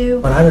want to do.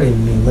 But I don't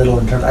even mean little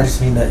in terms, I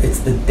just mean that it's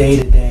the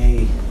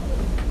day-to-day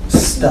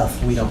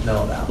stuff we don't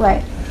know about.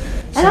 Right.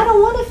 And I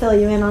don't want to fill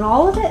you in on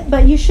all of it,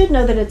 but you should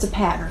know that it's a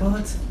pattern.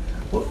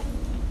 Well,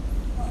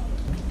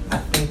 I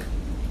think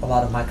a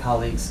lot of my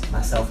colleagues,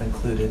 myself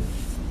included,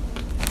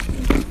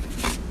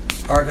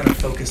 are going to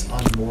focus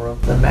on more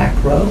of the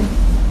macro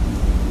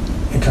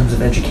in terms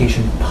of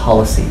education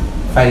policy,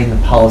 fighting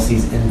the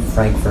policies in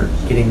Frankfurt,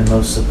 getting the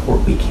most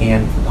support we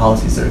can for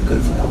policies that are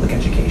good for public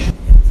education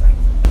in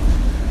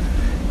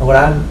Frankfurt. And what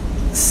I'm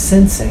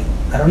sensing,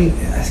 I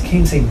can't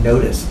even say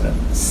notice, but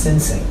I'm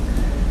sensing,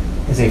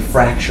 is a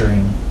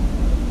fracturing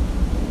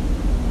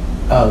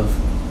of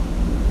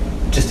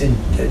just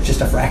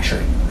a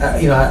fracturing. I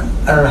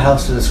don't know how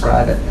else to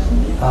describe it.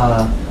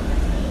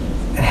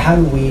 And how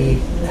do we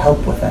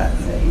help with that?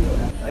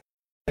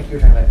 Like you were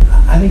talking about,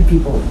 I think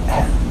people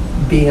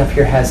being up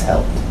here has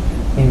helped.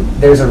 I mean,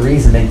 there's a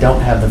reason they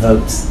don't have the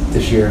votes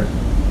this year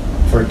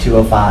for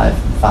 205,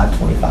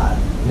 525.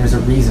 And there's a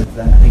reason for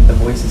that. I think the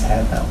voices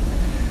have helped.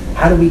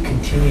 How do we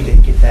continue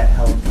to get that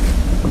help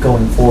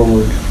going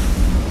forward?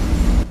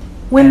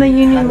 When the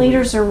union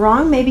leaders are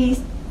wrong, maybe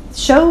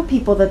show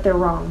people that they're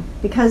wrong.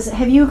 Because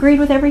have you agreed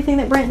with everything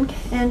that Brent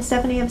and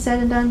Stephanie have said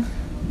and done?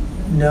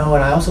 No,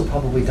 and I also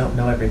probably don't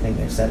know everything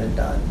they've said and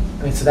done.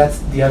 I mean, so that's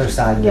the other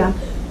side of it.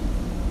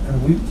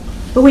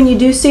 But when you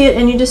do see it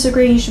and you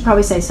disagree, you should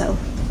probably say so.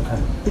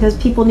 Okay. Because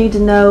people need to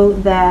know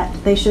that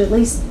they should at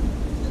least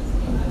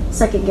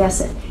second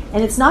guess it.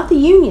 And it's not the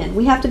union.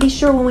 We have to be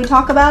sure when we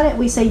talk about it,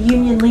 we say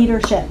union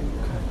leadership.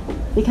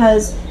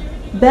 Because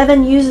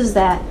Bevan uses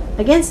that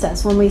against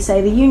us when we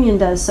say the union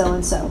does so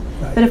and so.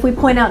 Right. But if we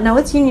point out, no,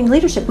 it's union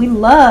leadership. We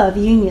love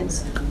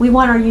unions. We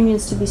want our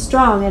unions to be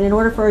strong, and in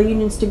order for our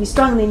unions to be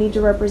strong, they need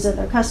to represent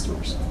their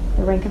customers,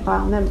 their rank and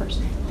file members.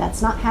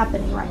 That's not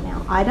happening right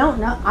now. I don't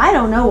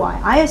know why.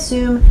 I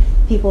assume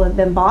people have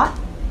been bought.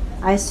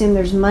 I assume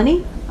there's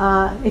money.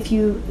 If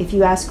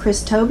you ask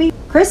Chris Toby,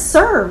 Chris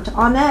served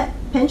on that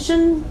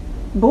pension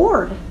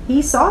board.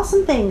 He saw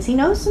some things. He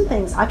knows some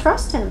things. I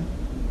trust him.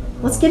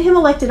 Let's get him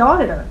elected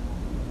auditor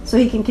so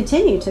he can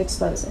continue to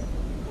expose it.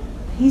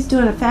 He's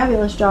doing a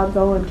fabulous job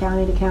going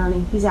county to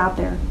county. He's out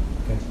there.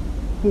 Okay.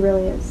 He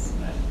really is.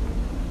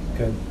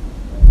 Good.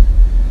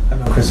 I've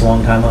known Chris a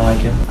long time. I like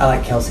him. I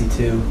like Kelsey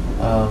too.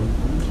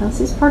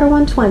 Kelsey's part of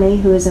 120,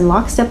 who is in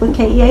lockstep with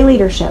KEA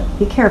leadership.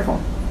 Be careful.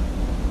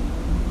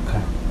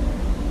 Okay.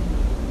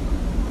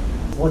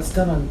 Well, it's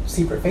done on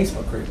secret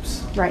Facebook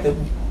groups. Right.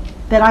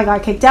 That I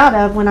got kicked out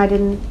of when I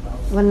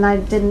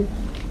didn't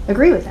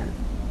agree with them.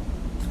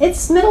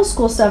 It's middle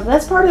school stuff.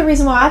 That's part of the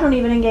reason why I don't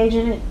even engage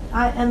in it,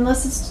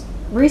 unless it's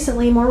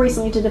more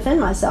recently to defend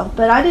myself.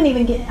 But I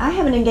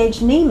haven't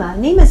engaged Nima.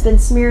 Nima's been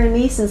smearing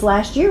me since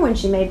last year when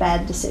she made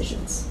bad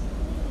decisions.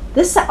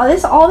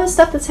 All this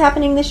stuff that's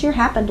happening this year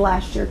happened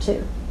last year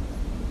too.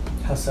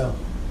 How so?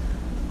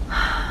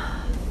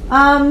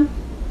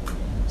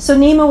 So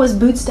Nima was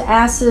boots to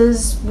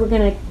asses. We're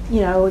gonna,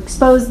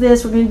 expose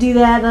this. We're gonna do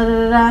that. Da,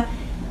 da, da, da.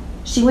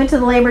 She went to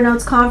the Labor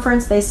Notes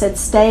conference. They said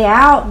stay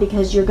out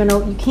because you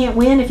can't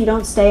win if you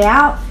don't stay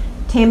out.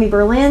 Tammy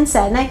Berlin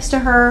sat next to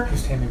her.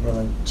 Who's Tammy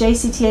Berlin?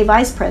 JCTA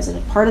vice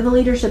president, part of the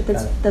leadership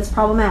that's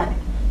problematic.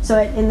 So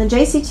in the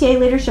JCTA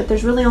leadership,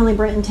 there's really only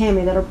Brent and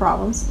Tammy that are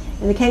problems.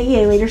 In the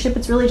KEA leadership,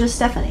 it's really just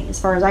Stephanie, as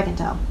far as I can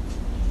tell.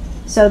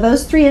 So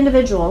those three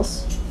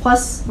individuals,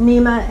 plus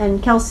Nima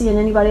and Kelsey and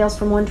anybody else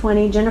from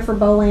 120, Jenny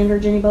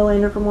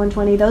Bolander from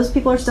 120, those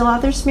people are still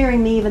out there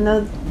smearing me, even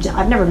though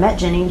I've never met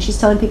Jenny, and she's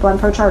telling people I'm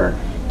pro-charter.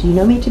 Do you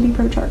know me to be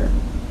pro-charter?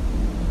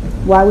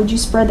 Why would you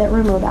spread that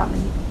rumor about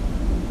me?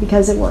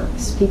 Because it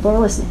works. People are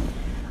listening.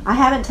 I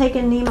haven't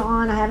taken Nima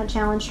on. I haven't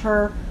challenged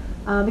her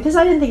because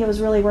I didn't think it was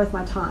really worth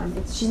my time.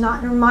 She's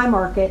not in my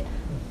market.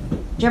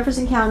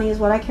 Jefferson County is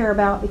what I care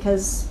about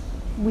because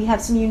we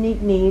have some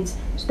unique needs.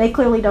 They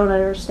clearly don't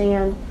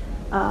understand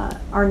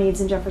our needs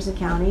in Jefferson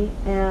County,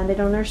 and they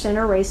don't understand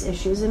our race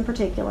issues in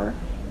particular.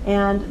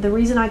 And the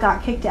reason I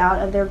got kicked out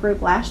of their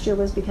group last year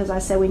was because I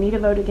said we need to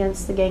vote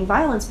against the gang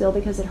violence bill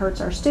because it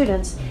hurts our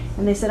students,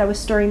 and they said I was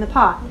stirring the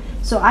pot.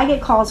 So I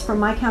get calls from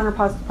my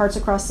counterparts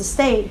across the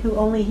state who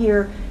only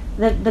hear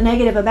the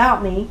negative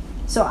about me,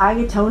 so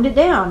I toned it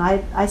down.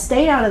 I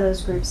stayed out of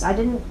those groups. I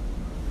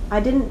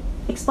didn't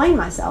explain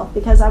myself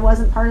because I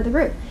wasn't part of the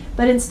group.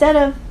 But instead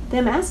of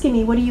them asking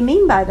me, what do you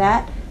mean by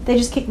that, they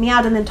just kicked me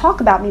out and then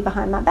talk about me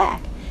behind my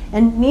back.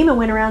 And Nima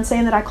went around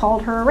saying that I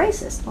called her a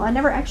racist. Well, I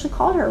never actually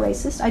called her a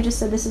racist. I just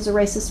said this is a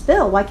racist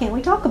bill. Why can't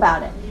we talk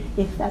about it?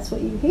 If that's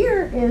what you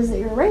hear is that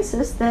you're a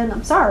racist, then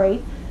I'm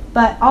sorry.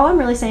 But all I'm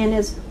really saying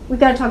is we've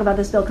got to talk about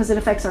this bill because it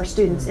affects our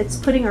students. It's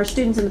putting our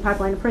students in the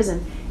pipeline to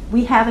prison.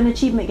 We have an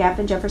achievement gap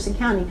in Jefferson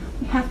County.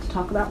 We have to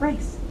talk about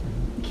race.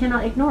 We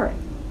cannot ignore it.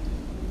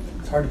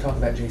 It's hard to talk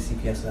about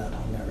JCPS without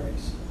talking about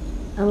race.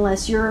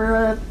 Unless you're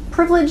a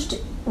privileged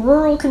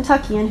rural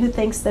Kentuckian who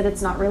thinks that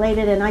it's not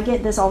related, and I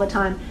get this all the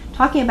time.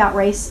 Talking about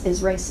race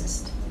is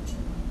racist.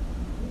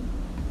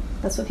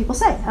 That's what people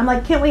say. I'm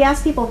like, can't we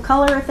ask people of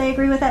color if they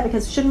agree with that?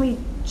 Because shouldn't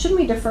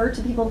we defer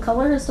to people of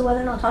color as to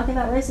whether or not talking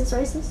about race is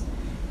racist?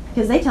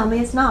 Because they tell me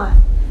it's not.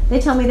 They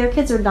tell me their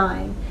kids are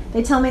dying.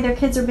 They tell me their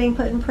kids are being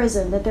put in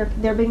prison, that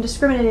they're being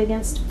discriminated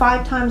against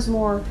 5 times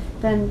more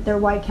than their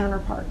white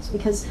counterparts,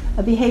 because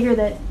a behavior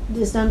that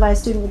is done by a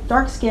student with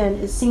dark skin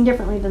is seen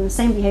differently than the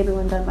same behavior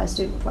when done by a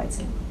student with white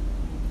skin.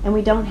 And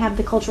we don't have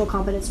the cultural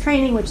competence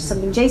training, which is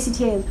something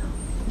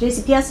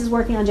JCPS is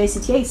working on.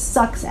 JCTA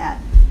sucks at.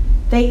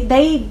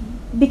 They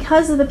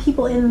because of the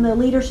people in the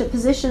leadership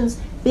positions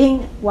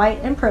being white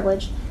and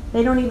privileged,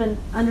 they don't even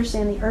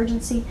understand the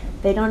urgency.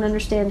 They don't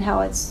understand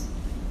how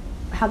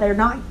they're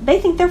not.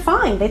 They think they're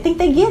fine. They think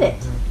they get it,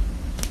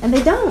 and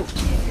they don't.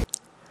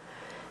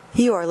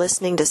 You are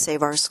listening to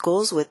Save Our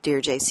Schools with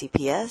Dear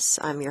JCPS.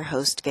 I'm your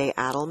host, Gay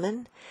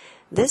Adelman.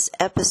 This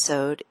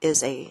episode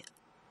is a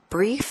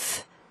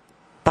brief,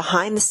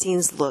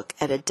 behind-the-scenes look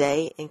at a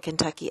day in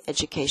Kentucky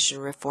education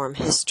reform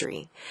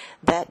history.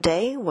 That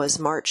day was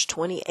March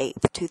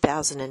 28th,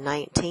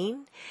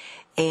 2019,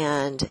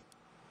 and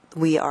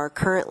we are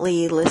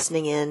currently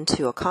listening in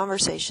to a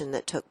conversation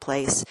that took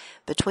place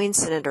between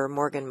Senator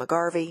Morgan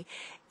McGarvey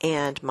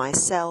and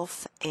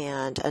myself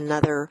and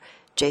another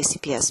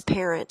JCPS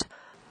parent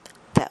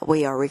that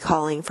we are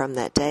recalling from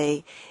that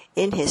day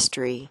in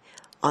history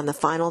on the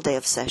final day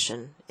of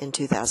session in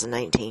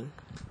 2019.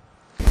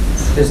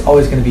 There's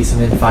always going to be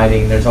some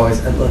infighting. There's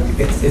always, look,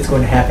 it's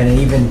going to happen. And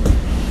even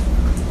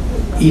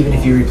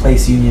if you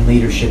replace union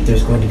leadership,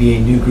 there's going to be a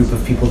new group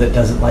of people that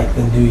doesn't like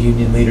the new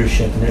union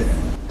leadership.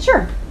 And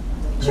Sure.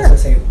 That's what I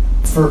say,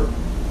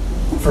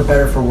 for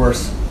better, for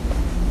worse,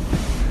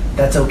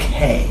 that's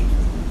okay.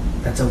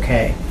 That's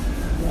okay.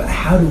 But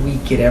how do we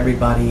get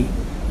everybody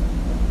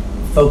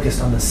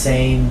focused on the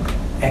same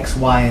X,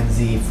 Y, and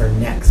Z for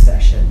next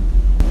session?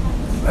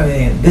 I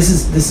mean, this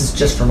is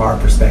just from our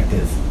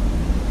perspective.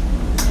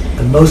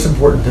 The most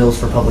important bills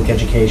for public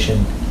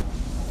education.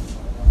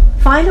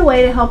 Find a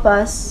way to help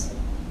us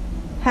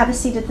have a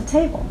seat at the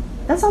table.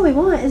 That's all we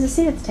want, is a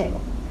seat at the table.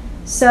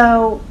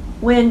 So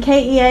when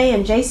KEA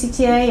and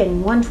JCTA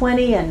and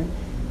 120 and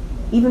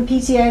even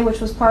PTA, which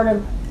was part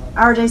of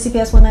our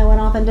JCPS when they went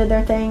off and did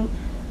their thing,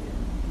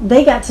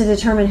 they got to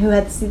determine who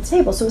had the seat at the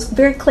table. So it was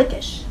very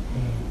cliquish.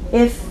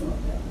 If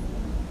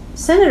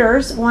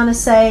senators want to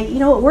say, you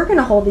know what, we're going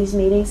to hold these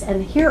meetings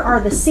and here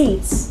are the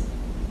seats,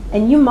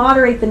 and you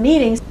moderate the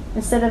meetings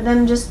instead of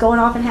them just going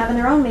off and having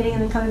their own meeting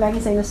and then coming back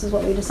and saying this is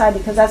what we decided,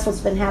 because that's what's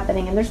been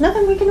happening and there's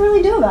nothing we can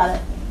really do about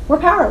it. We're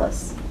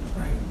powerless.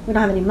 Right. We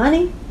don't have any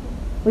money.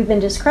 We've been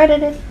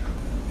discredited.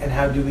 And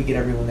how do we get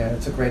everyone there?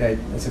 That's a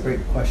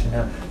great question.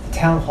 Now, the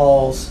town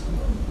halls,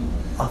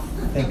 I'll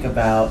think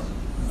about,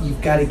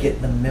 you've got to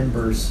get the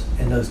members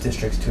in those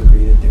districts to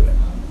agree to do it,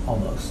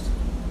 almost.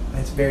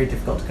 It's very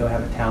difficult to go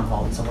have a town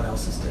hall in someone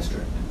else's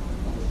district.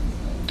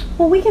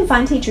 Well, we can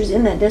find teachers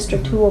in that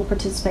district who will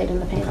participate in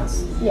the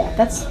panels. Yeah,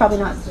 that's probably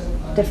not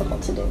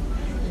difficult to do.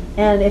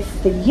 And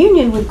if the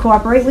union would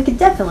cooperate, we could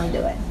definitely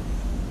do it.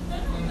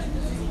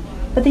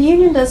 But the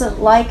union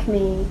doesn't like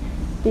me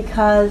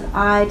because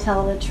I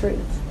tell the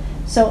truth.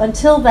 So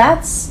until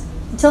that's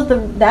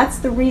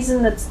the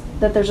reason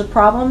that there's a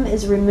problem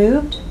is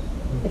removed,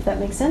 if that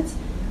makes sense.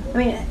 I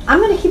mean, I'm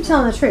going to keep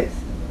telling the truth.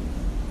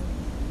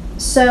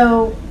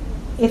 So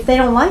if they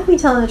don't like me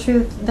telling the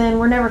truth, then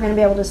we're never going to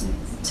be able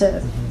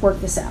to work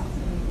this out.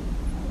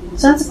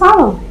 So that's a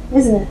problem,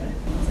 isn't it?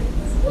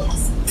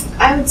 Yes.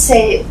 I would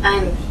say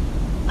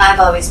I've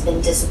always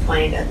been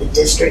disappointed at the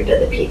district of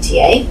the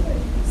PTA,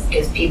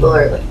 because people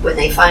are like, when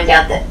they find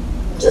out that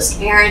just a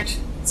parent,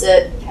 that's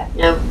it, have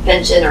no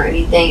pension or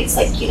anything, it's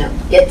like,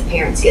 get the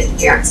parents.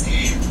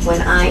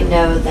 When I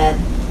know that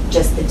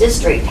just the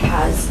district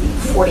has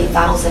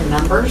 40,000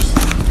 members,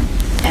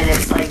 and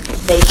it's like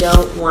they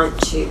don't want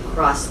to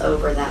cross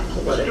over that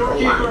political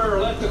line.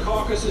 Let the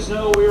caucuses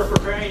know we are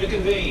preparing to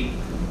convene.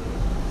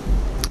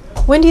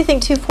 When do you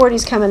think 240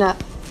 is coming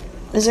up?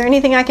 Is there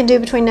anything I can do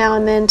between now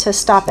and then to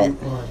stop it?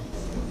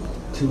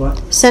 To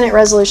what? Senate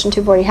Resolution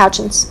 240,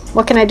 Houchens.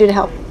 What can I do to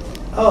help?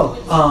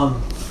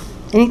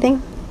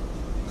 Anything?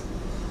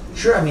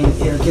 Sure. I mean,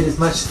 get as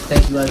much.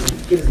 Thank you, Leslie.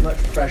 Get as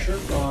much pressure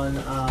on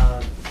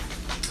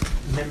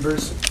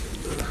members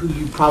who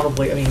you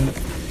probably. I mean,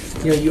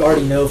 you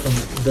already know from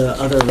the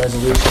other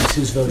resolutions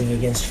who's voting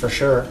against for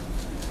sure.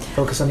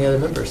 Focus on the other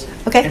members.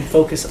 Okay. And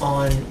focus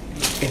on,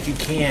 if you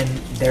can,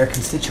 their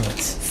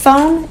constituents.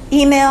 Phone,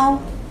 email,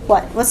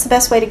 what? What's the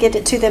best way to get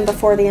it to them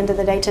before the end of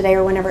the day today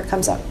or whenever it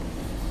comes up?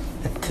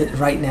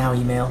 Right now,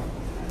 email.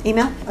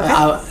 Email? Okay.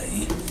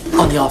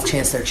 On the off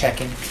chance they're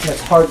checking.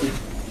 That's hardly.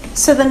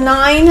 So the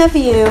 9 of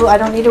you, I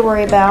don't need to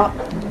worry about.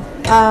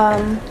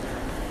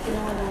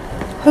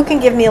 Who can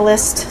give me a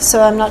list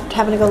so I'm not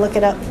having to go look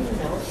it up?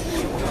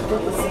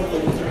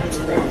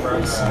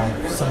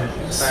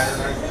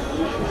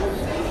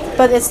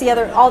 But it's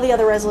all the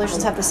other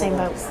resolutions have the same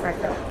vote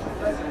record.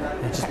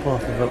 Just pull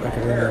up the vote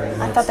record.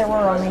 I thought there were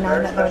only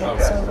 9 that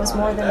voted, so it was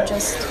more than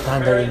just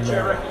 9 voting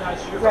no.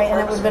 Right, and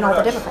it would have been all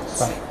the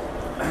Democrats.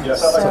 Right.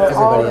 So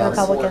all the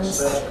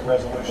Republicans,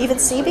 even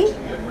CB.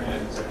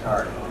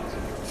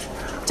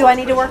 Do I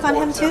need to work on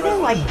him too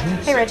then? Like,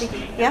 hey Reggie,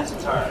 yeah?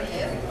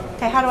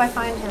 Okay, how do I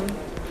find him?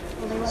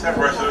 Senate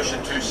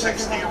Resolution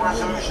 260,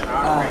 resolution.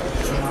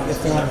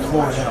 If they want to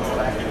call him,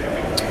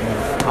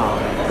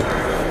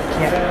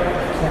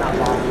 cannot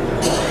log in.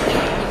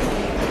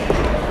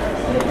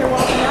 If they're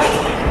walking up?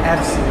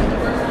 Absolutely.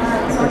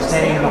 If they're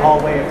standing in the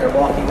hallway, if they're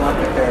walking up,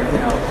 if they're,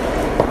 yeah.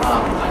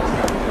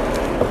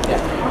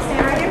 I'll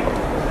stand right here.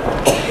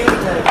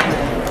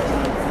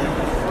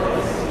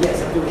 Yes.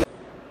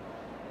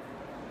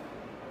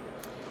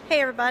 Hey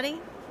everybody,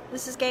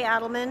 this is Gay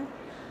Adelman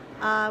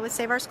with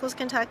Save Our Schools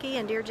Kentucky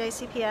and Dear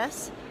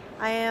JCPS.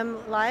 I am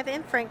live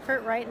in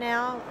Frankfort right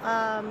now,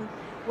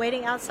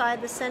 waiting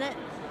outside the Senate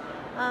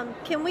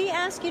Can we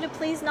ask you to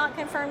please not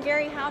confirm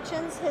Gary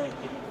Houchens?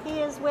 He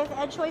is with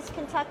EdChoice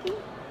Kentucky,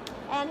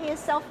 and he is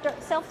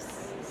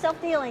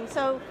self-dealing.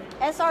 So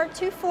SR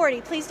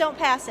 240, please don't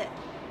pass it.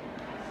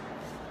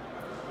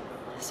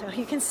 So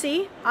you can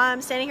see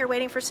I'm standing here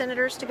waiting for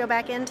senators to go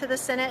back into the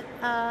Senate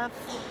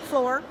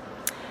floor.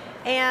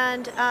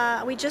 And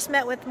we just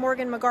met with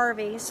Morgan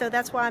McGarvey, so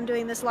that's why I'm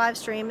doing this live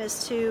stream,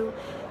 is to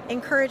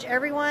encourage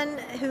everyone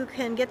who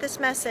can get this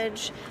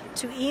message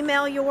to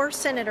email your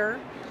senator.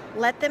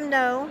 Let them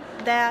know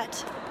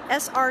that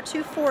SR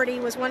 240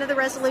 was one of the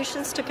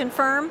resolutions to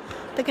confirm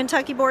the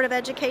Kentucky Board of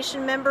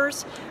Education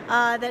members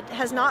that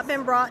has not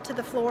been brought to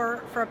the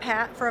floor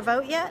for a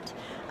vote yet.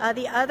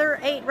 The other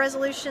 8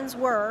 resolutions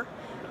were.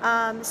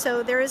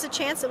 So there is a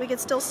chance that we could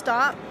still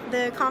stop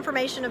the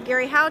confirmation of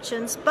Gary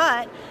Houchens,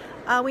 but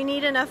we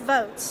need enough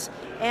votes.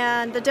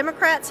 And the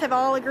Democrats have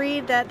all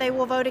agreed that they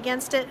will vote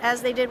against it,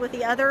 as they did with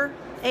the other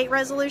 8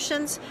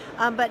 resolutions,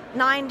 but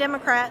 9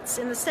 Democrats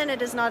in the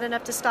Senate is not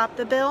enough to stop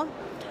the bill.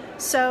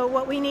 So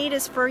what we need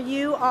is for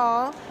you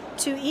all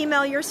to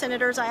email your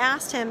senators. I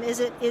asked him,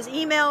 is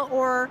email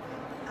or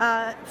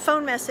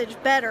phone message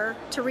better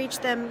to reach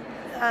them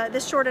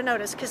this short a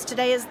notice, because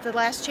today is the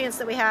last chance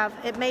that we have.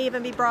 It may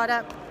even be brought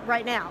up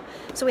right now.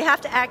 So we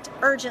have to act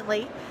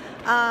urgently.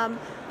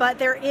 But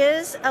there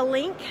is a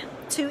link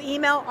to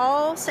email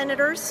all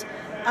senators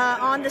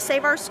on the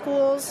Save Our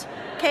Schools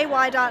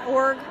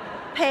ky.org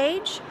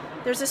page.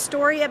 There's a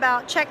story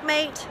about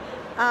checkmate.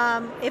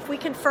 If we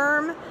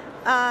confirm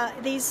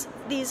these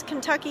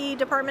Kentucky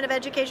Department of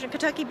Education,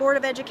 Kentucky Board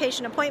of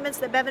Education appointments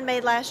that Bevan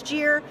made last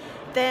year,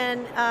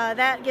 then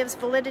that gives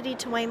validity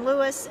to Wayne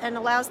Lewis and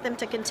allows them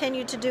to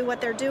continue to do what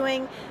they're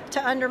doing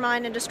to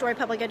undermine and destroy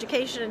public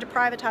education and to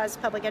privatize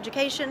public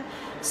education.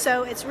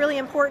 So it's really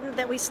important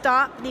that we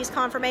stop these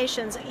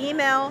confirmations.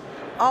 Email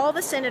all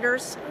the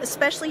senators,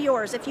 especially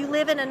yours. If you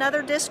live in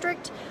another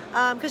district,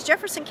 because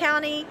Jefferson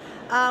County,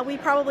 we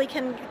probably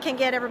can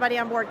get everybody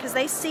on board, because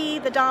they see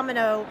the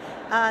domino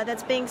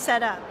that's being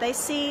set up. They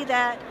see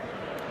that,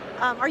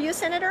 are you a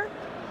senator?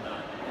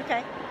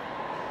 Okay.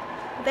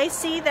 They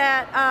see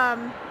that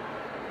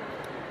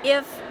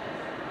if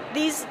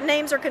these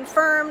names are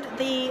confirmed,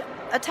 the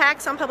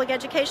attacks on public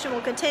education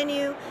will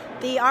continue,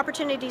 the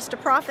opportunities to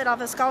profit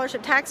off of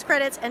scholarship tax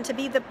credits and to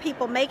be the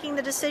people making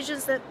the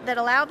decisions that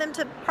allow them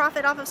to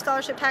profit off of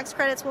scholarship tax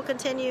credits will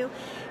continue.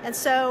 And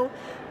so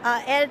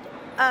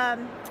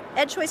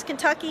EdChoice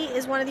Kentucky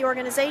is one of the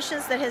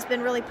organizations that has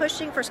been really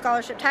pushing for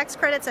scholarship tax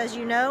credits, as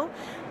you know.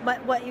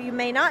 But what you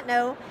may not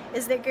know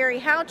is that Gary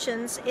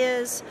Houchens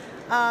is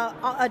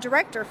a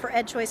director for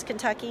EdChoice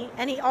Kentucky,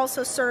 and he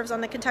also serves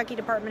on the Kentucky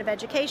Department of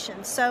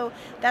Education. So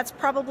that's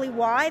probably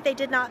why they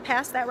did not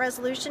pass that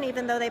resolution,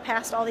 even though they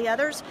passed all the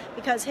others,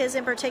 because his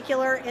in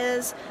particular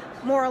is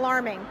more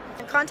alarming.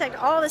 Contact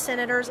all the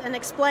senators and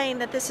explain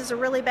that this is a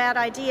really bad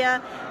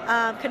idea,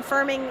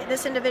 confirming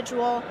this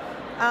individual,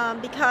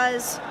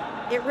 because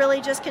it really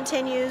just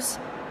continues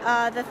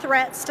the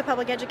threats to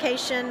public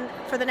education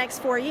for the next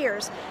 4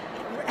 years.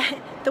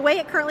 The way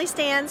it currently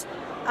stands,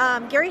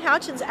 Gary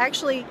Houchens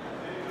actually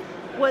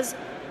was,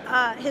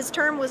 his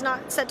term was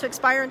not set to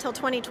expire until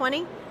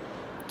 2020,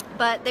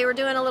 but they were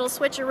doing a little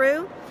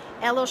switcheroo,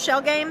 a little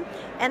shell game,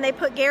 and they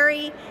put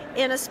Gary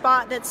in a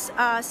spot that's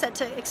set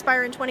to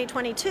expire in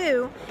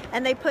 2022,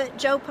 and they put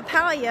Joe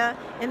Papalia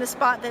in the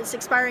spot that's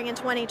expiring in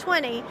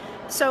 2020.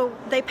 So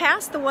they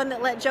passed the one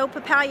that let Joe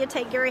Papalia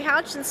take Gary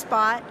Houchens'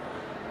 spot,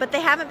 but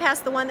they haven't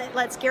passed the one that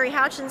lets Gary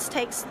Houchens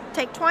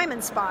take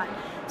Twyman's spot.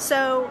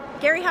 So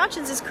Gary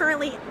Houchens is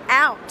currently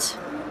out.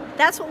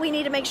 That's what we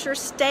need to make sure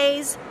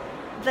stays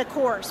the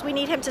course. We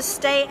need him to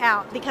stay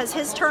out, because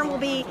his term will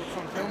be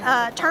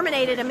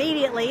terminated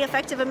immediately,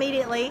 effective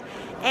immediately,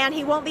 and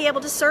he won't be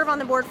able to serve on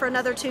the board for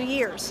another 2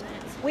 years.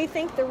 We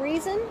think the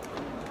reason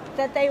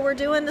that they were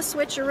doing the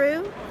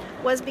switcheroo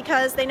was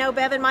because they know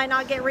Bevan might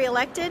not get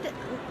reelected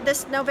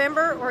this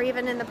November or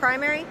even in the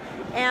primary,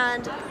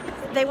 and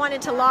they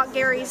wanted to lock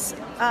Gary's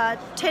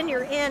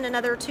tenure in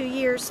another 2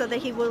 years so that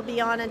he will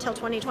be on until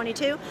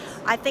 2022.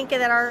 I think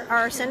that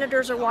our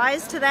senators are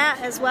wise to that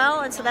as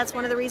well, and so that's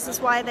one of the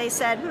reasons why they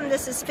said,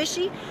 this is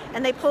fishy,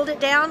 and they pulled it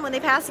down. When they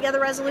passed the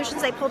other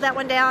resolutions, they pulled that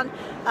one down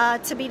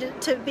to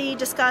be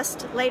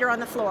discussed later on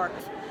the floor.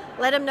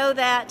 Let them know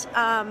that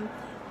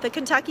the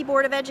Kentucky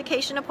Board of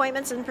Education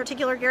appointments, in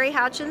particular Gary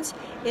Houchens,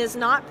 is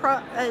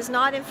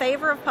not in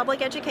favor of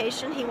public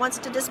education. He wants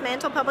to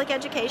dismantle public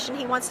education.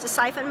 He wants to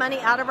siphon money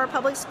out of our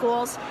public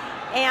schools,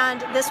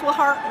 and this will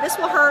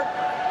hurt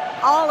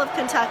all of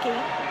Kentucky,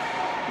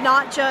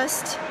 not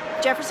just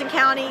Jefferson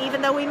County.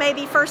 Even though we may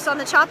be first on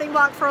the chopping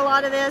block for a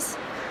lot of this,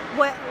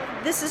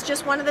 this is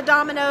just one of the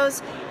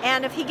dominoes.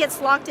 And if he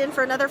gets locked in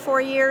for another 4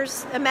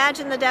 years,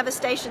 imagine the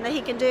devastation that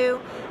he can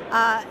do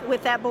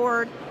with that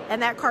board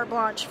and that carte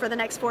blanche for the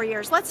next 4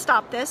 years. Let's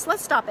stop this.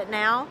 Let's stop it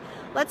now.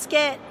 Let's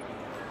get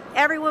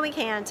everyone we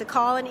can to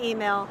call and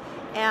email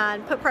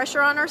and put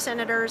pressure on our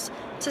senators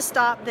to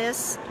stop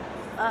this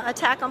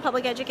attack on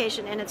public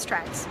education in its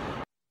tracks.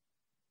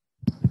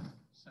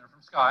 Senator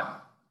from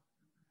Scott.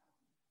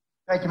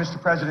 Thank you,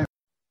 Mr. President.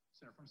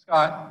 Senator from Scott.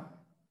 Scott.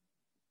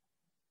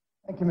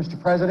 Thank you, Mr.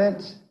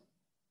 President.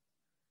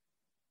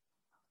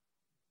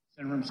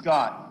 Senator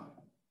Scott.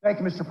 Thank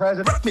you, Mr.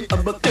 President.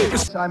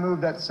 I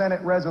move that Senate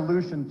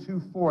Resolution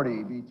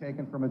 240 be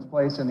taken from its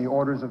place in the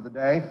orders of the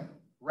day,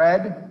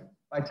 read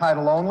by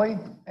title only,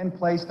 and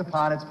placed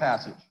upon its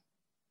passage.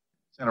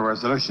 Senate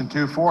Resolution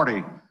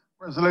 240,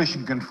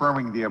 resolution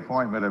confirming the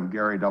appointment of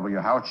Gary W.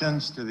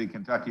 Houchens to the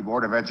Kentucky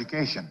Board of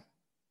Education.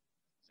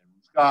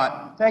 Senator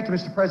Scott. Thank you,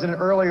 Mr. President.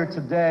 Earlier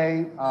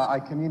today, I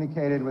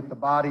communicated with the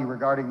body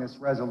regarding this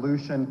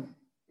resolution.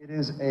 It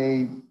is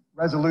a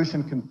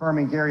resolution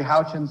confirming Gary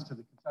Houchens to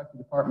the Kentucky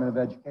Department of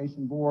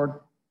Education Board.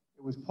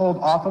 It was pulled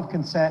off of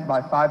consent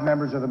by 5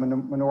 members of the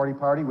minority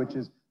party, which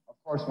is, of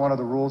course, one of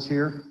the rules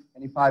here.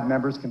 Any 5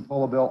 members can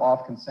pull a bill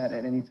off consent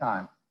at any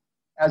time.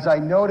 As I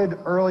noted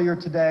earlier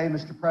today,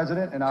 Mr.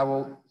 President, and I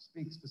will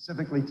speak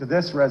specifically to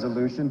this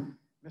resolution,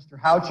 Mr.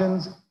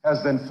 Houchens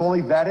has been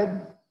fully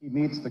vetted. He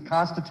meets the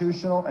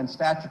constitutional and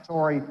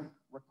statutory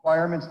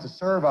requirements to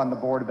serve on the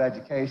Board of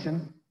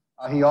Education.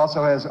 He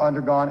also has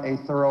undergone a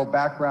thorough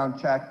background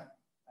check,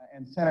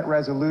 and Senate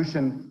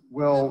resolution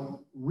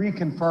will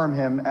reconfirm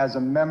him as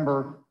a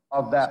member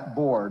of that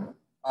board.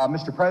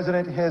 Mr.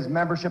 President, his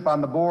membership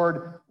on the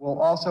board will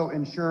also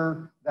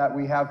ensure that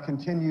we have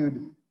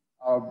continued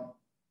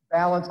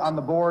balance on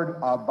the board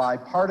of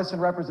bipartisan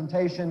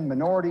representation,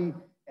 minority,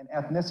 and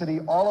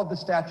ethnicity, all of the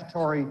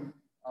statutory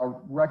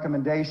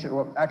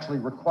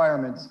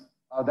requirements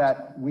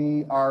that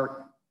we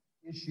are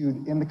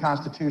issued in the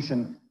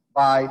Constitution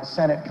by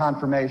Senate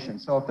confirmation.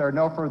 So if there are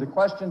no further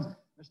questions,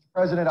 Mr.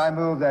 President, I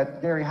move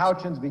that Gary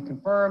Houchens be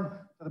confirmed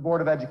to the Board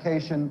of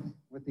Education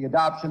with the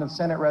adoption of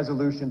Senate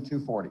Resolution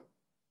 240.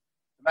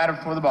 The matter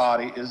before the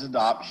body is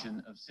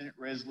adoption of Senate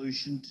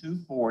Resolution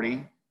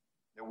 240.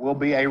 There will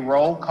be a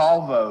roll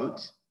call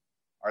vote.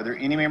 Are there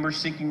any members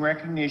seeking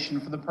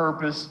recognition for the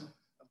purpose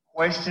of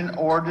question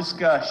or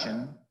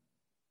discussion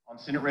on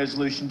Senate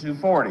Resolution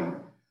 240?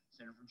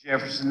 Senator from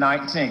Jefferson,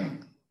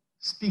 19.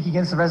 Speak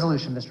against the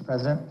resolution, Mr.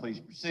 President. Please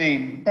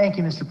proceed. Thank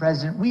you, Mr.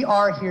 President. We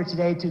are here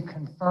today to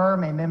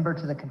confirm a member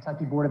to the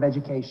Kentucky Board of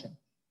Education.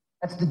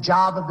 That's the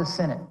job of the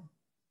Senate.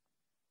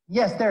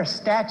 Yes, there are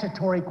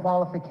statutory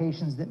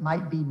qualifications that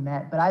might be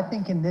met, but I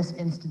think in this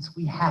instance,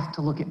 we have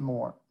to look at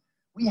more.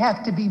 We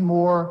have to be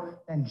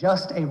more than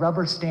just a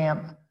rubber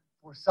stamp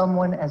for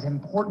someone as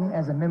important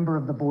as a member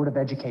of the Board of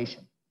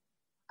Education.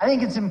 I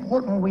think it's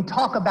important when we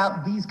talk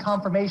about these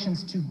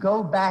confirmations to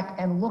go back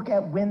and look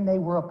at when they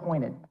were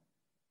appointed.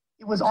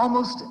 It was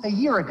almost a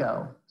year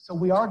ago, so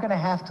we are going to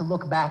have to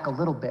look back a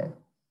little bit.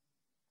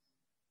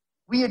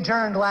 We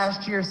adjourned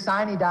last year's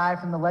sine die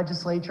from the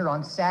legislature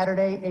on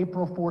Saturday,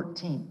 April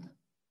 14th.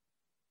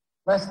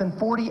 Less than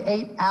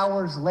 48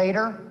 hours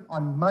later,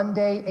 on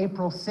Monday,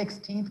 April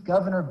 16th,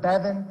 Governor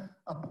Bevin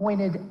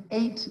appointed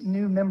 8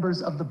 new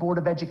members of the Board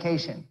of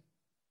Education,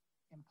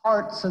 in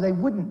part so they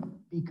wouldn't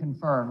be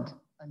confirmed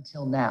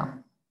until now.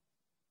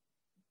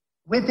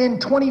 Within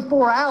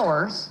 24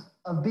 hours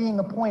of being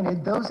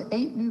appointed, those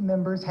 8 new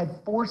members had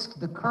forced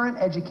the current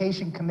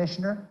Education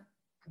Commissioner,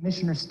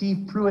 Commissioner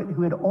Steve Pruitt,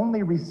 who had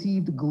only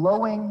received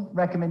glowing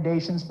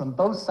recommendations from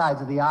both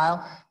sides of the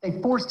aisle,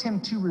 they forced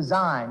him to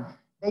resign.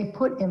 They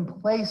put in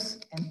place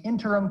an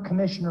interim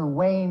Commissioner,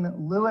 Wayne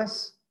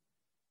Lewis,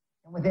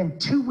 and within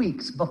 2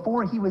 weeks,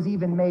 before he was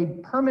even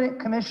made permanent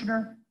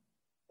commissioner,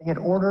 they had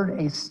ordered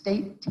a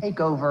state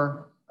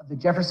takeover of the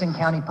Jefferson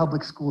County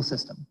public school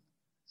system,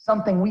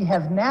 something we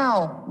have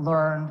now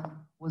learned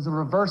was a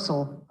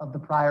reversal of the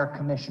prior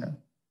commissioner.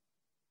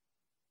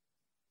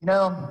 You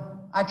know,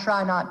 I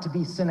try not to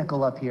be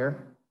cynical up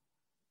here,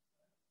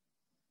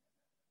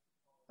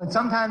 but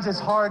sometimes it's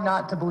hard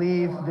not to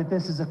believe that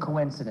this is a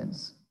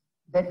coincidence,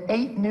 that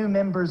 8 new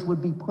members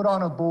would be put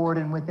on a board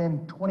and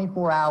within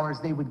 24 hours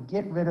they would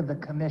get rid of the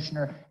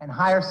commissioner and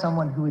hire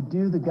someone who would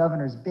do the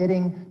governor's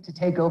bidding to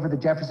take over the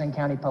Jefferson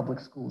County Public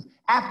Schools.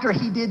 After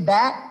he did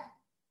that,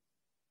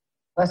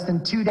 less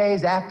than 2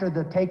 days after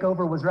the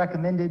takeover was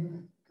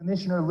recommended,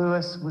 Commissioner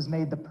Lewis was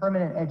made the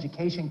permanent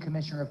education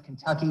commissioner of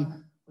Kentucky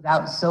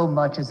without so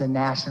much as a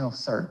national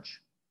search.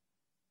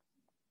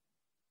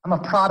 I'm a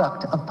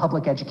product of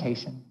public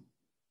education.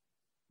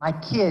 My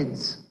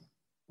kids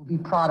will be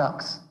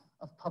products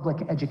of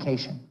public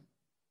education.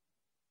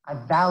 I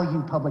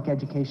value public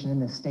education in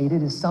this state.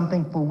 It is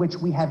something for which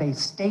we have a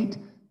state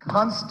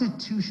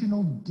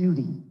constitutional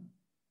duty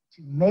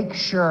to make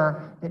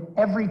sure that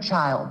every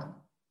child,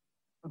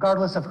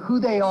 regardless of who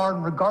they are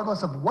and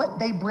regardless of what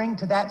they bring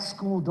to that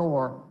school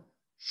door,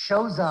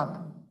 shows up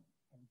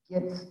and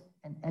gets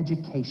an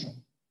education.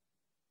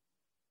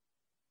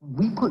 When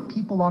we put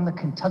people on the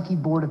Kentucky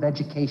Board of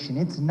Education,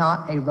 it's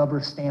not a rubber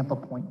stamp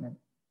appointment.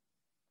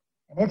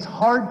 And it's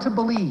hard to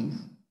believe,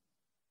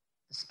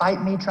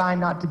 despite me trying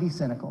not to be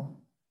cynical,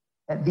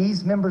 that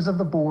these members of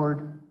the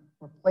board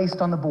were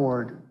placed on the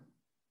board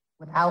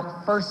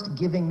without first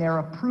giving their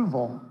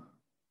approval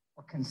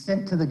or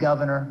consent to the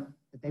governor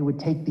that they would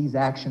take these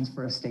actions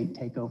for a state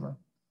takeover.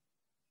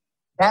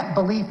 That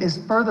belief is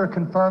further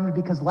confirmed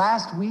because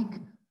last week,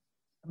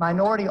 The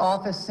minority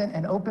office sent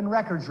an open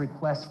records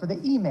request for the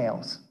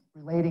emails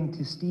relating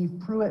to Steve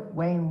Pruitt,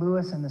 Wayne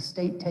Lewis, and the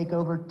state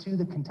takeover to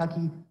the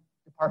Kentucky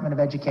Department of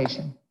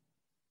Education.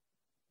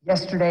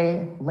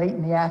 Yesterday, late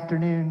in the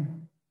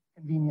afternoon,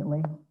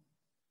 conveniently,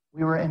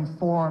 we were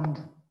informed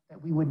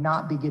that we would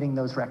not be getting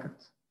those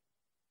records.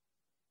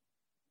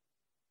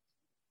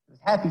 It was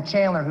Happy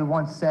Chandler who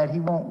once said he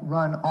won't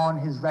run on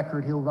his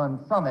record, he'll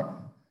run from it.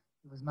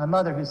 It was my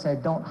mother who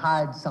said, don't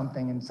hide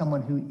something, and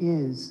someone who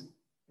is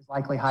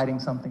likely hiding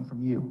something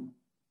from you.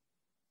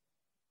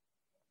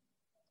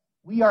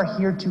 We are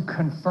here to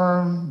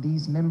confirm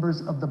these members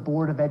of the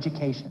Board of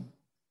Education.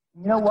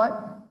 And you know what?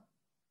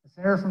 The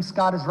senator from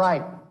Scott is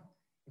right.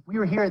 If we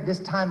were here at this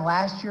time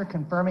last year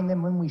confirming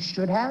them when we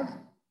should have,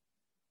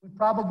 we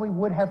probably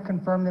would have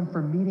confirmed them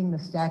for meeting the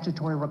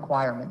statutory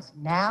requirements.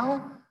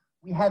 Now,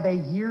 we have a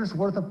year's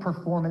worth of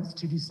performance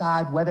to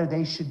decide whether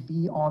they should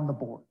be on the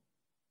board.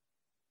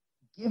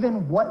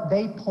 Given what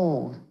they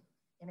pulled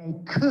in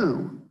a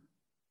coup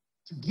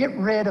to get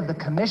rid of the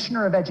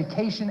Commissioner of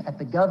Education at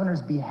the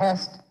governor's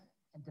behest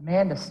and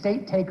demand a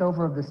state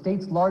takeover of the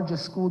state's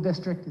largest school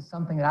district is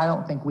something that I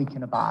don't think we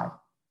can abide.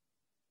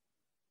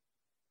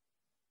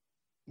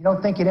 You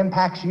don't think it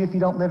impacts you if you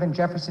don't live in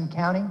Jefferson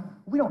County?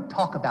 We don't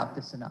talk about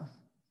this enough.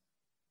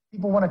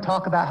 People want to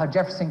talk about how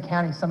Jefferson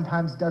County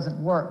sometimes doesn't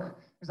work.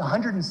 There's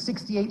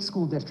 168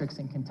 school districts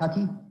in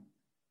Kentucky.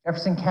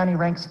 Jefferson County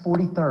ranks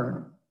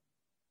 43rd.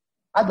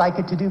 I'd like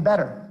it to do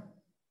better.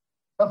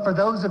 But for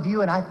those of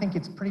you, and I think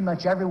it's pretty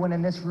much everyone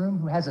in this room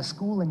who has a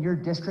school in your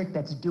district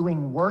that's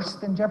doing worse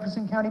than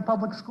Jefferson County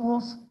Public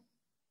Schools,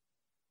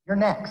 you're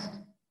next.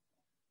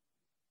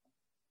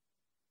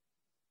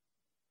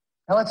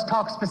 Now let's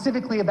talk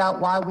specifically about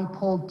why we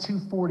pulled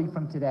 240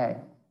 from today.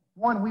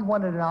 One, we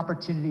wanted an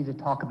opportunity to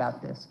talk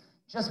about this.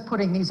 Just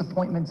putting these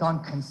appointments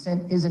on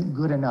consent isn't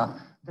good enough.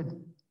 The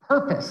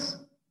purpose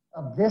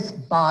of this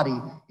body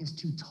is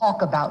to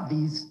talk about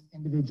these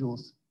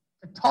individuals,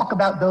 to talk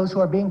about those who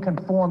are being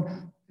confirmed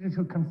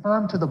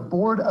to the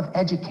Board of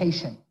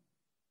Education,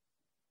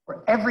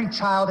 where every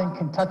child in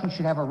Kentucky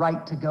should have a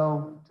right to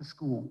go to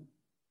school.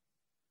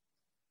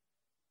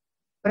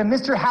 But in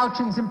Mr.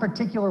 Houchens in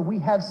particular, we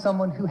have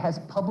someone who has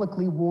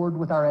publicly warred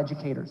with our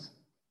educators,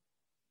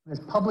 who has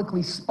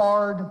publicly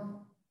sparred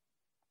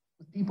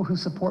with people who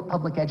support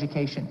public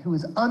education, who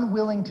is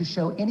unwilling to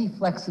show any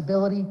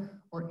flexibility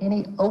or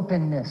any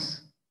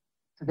openness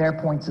to their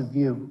points of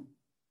view.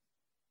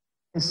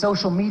 His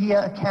social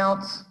media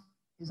accounts,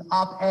 his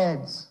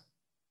op-eds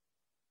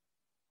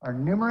are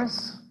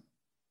numerous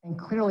and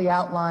clearly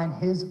outline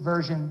his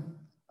version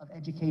of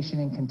education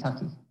in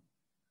Kentucky.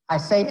 I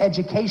say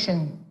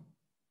education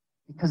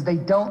because they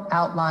don't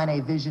outline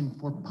a vision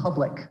for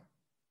public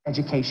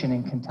education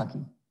in Kentucky.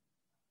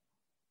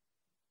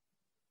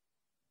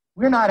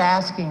 We're not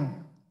asking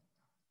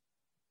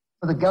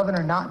for the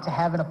governor not to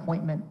have an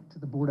appointment to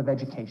the Board of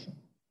Education.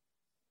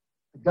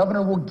 The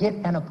governor will get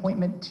an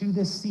appointment to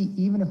this seat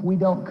even if we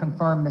don't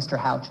confirm Mr.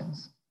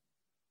 Houchens.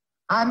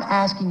 I'm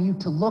asking you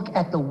to look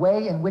at the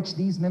way in which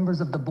these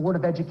members of the Board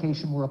of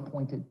Education were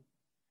appointed.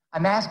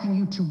 I'm asking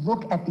you to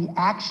look at the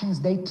actions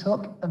they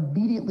took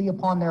immediately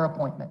upon their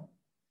appointment.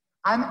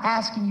 I'm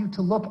asking you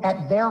to look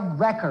at their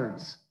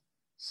records,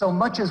 so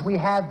much as we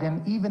have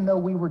them, even though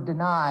we were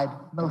denied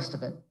most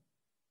of it,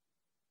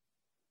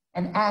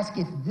 and ask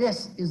if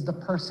this is the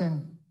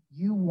person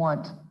you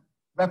want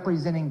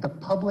representing the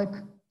public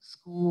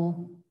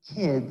school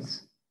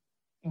kids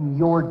in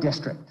your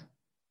district.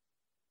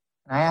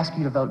 And I ask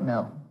you to vote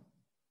no.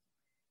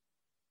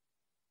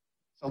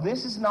 So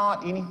this is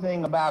not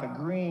anything about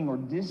agreeing or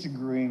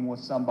disagreeing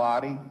with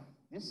somebody.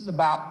 This is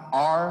about,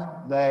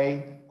 are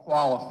they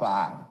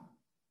qualified?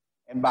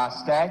 And by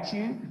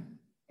statute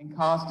and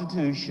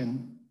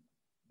Constitution,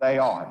 they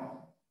are.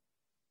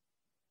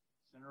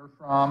 Senator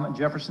from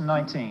Jefferson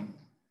 19.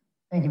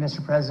 Thank you,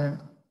 Mr. President.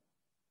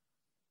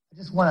 I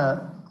just want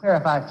to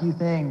clarify a few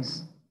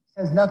things.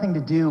 It has nothing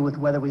to do with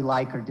whether we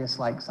like or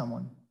dislike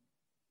someone.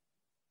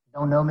 I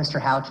don't know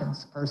Mr.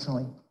 Houchens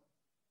personally.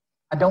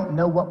 I don't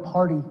know what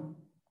party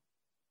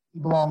he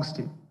belongs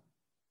to.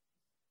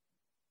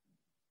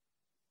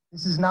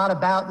 This is not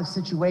about the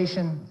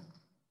situation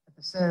that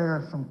the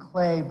senator from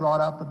Clay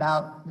brought up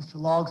about Mr.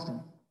 Logsdon.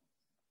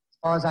 As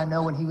far as I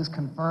know, when he was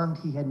confirmed,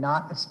 he had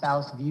not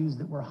espoused views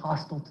that were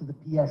hostile to the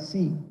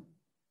PSC.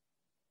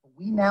 But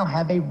we now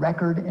have a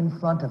record in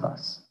front of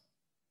us.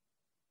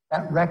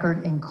 That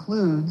record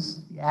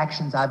includes the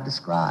actions I've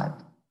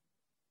described.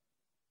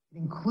 It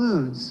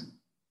includes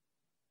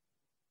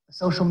the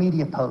social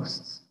media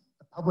posts,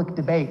 the public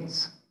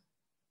debates,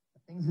 the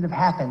things that have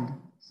happened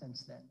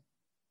since then.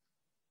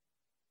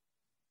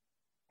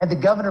 Had the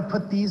governor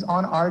put these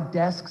on our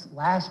desks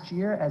last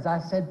year, as I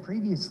said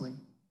previously,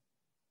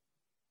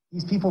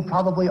 these people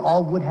probably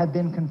all would have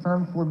been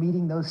confirmed for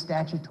meeting those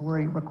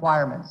statutory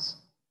requirements.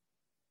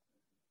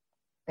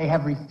 They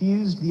have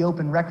refused the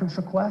open records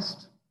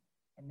request,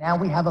 and now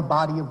we have a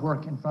body of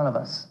work in front of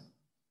us.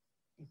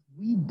 If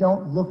we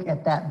don't look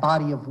at that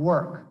body of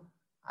work,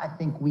 I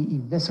think we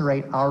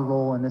eviscerate our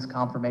role in this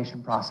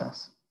confirmation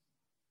process.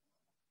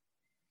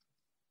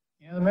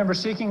 Any other member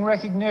seeking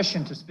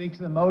recognition to speak to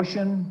the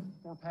motion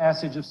for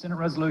passage of Senate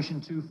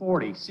Resolution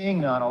 240? Seeing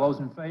none, all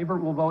those in favor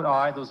will vote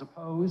aye. Those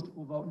opposed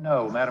will vote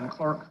no. Madam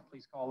Clerk,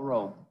 please call the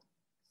roll.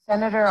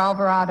 Senator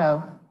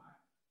Alvarado,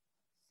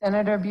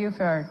 Senator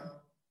Buford,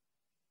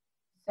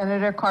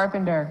 Senator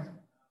Carpenter,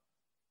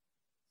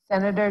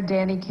 Senator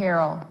Danny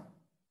Carroll,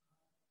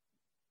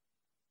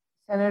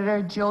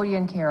 Senator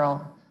Julian Carroll,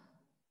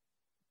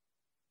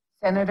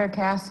 Senator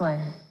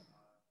Caslin,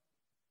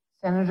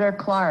 Senator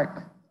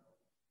Clark,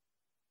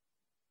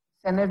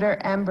 Senator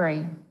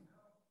Embry,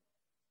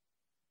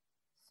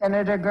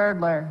 Senator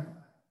Girdler,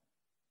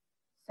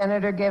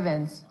 Senator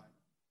Givens,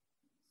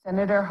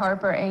 Senator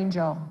Harper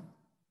Angel,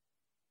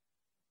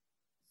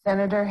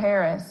 Senator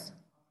Harris,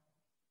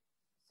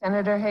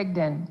 Senator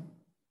Higdon,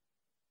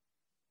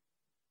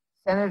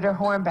 Senator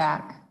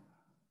Hornback,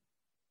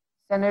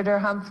 Senator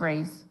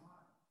Humphreys,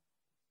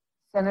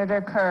 Senator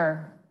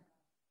Kerr,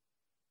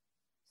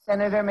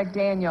 Senator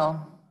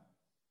McDaniel,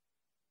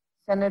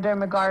 Senator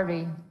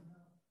McGarvey,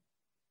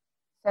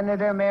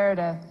 Senator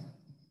Meredith,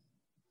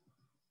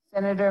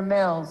 Senator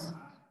Mills,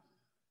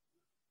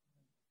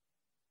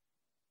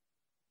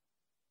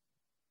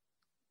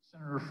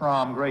 Senator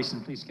Fromm,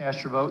 Grayson, please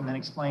cast your vote and then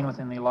explain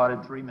within the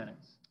allotted 3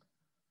 minutes.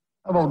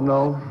 I vote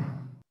no.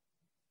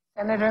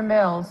 Senator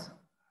Mills,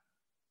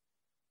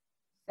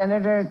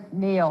 Senator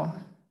Neal,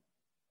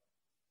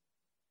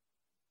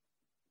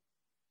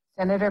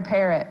 Senator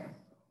Parrott,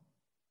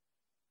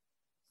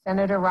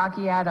 Senator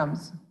Raque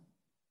Adams,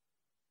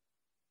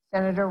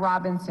 Senator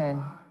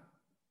Robinson,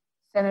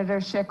 Senator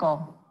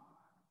Schickel,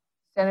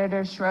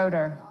 Senator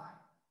Schroeder,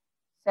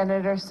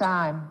 Senator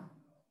Syme,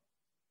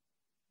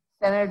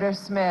 Senator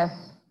Smith,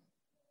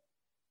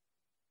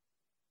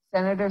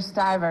 Senator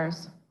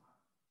Stivers,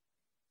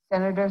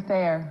 Senator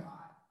Thayer,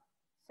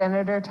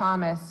 Senator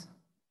Thomas,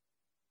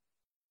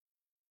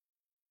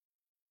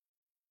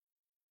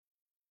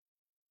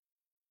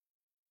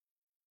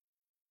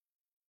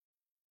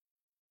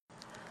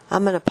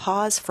 I'm going to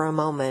pause for a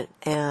moment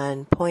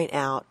and point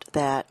out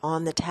that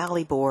on the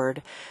tally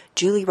board,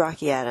 Julie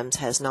Raque Adams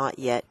has not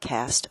yet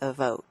cast a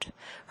vote.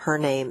 Her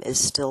name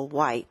is still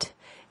white,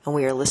 and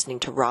we are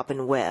listening to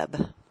Robin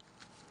Webb.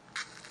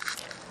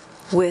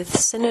 With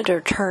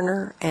Senator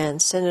Turner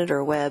and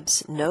Senator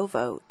Webb's no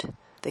vote,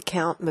 the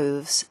count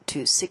moves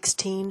to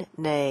 16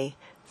 nay,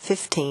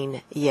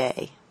 15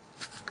 yay.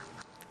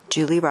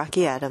 Julie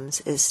Raque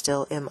Adams is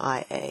still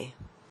MIA.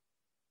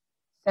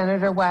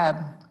 Senator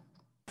Webb.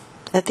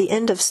 At the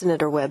end of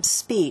Senator Webb's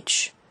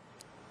speech,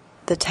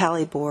 the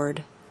tally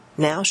board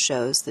now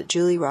shows that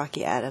Julie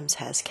Raque Adams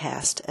has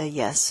cast a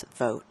yes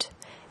vote,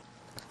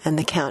 and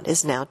the count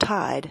is now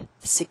tied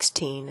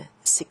 16-16.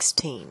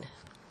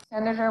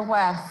 Senator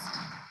West.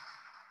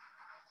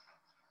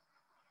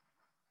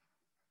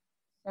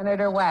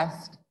 Senator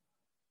West.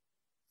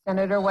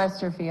 Senator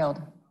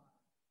Westerfield.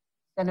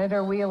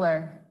 Senator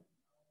Wheeler.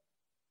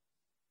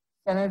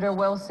 Senator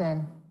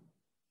Wilson.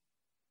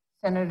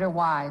 Senator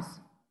Wise.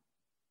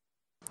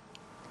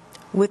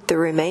 With the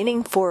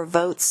remaining 4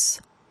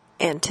 votes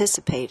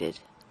anticipated,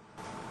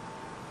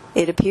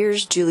 it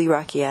appears Julie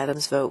Raque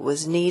Adams' vote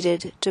was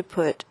needed to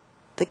put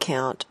the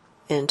count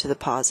into the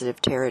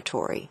positive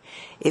territory.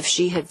 If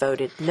she had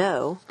voted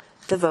no,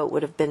 the vote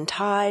would have been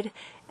tied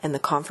and the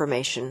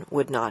confirmation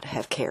would not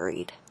have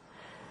carried.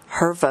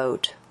 Her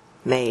vote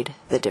made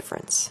the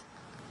difference.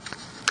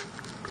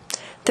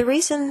 The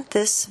reason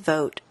this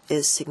vote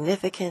is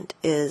significant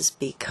is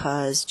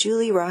because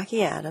Julie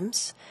Raque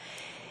Adams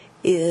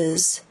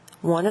is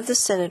one of the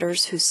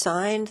senators who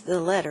signed the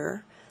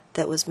letter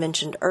that was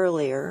mentioned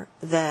earlier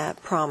that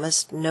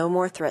promised no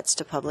more threats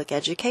to public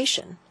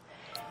education.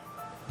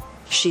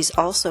 She's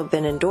also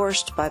been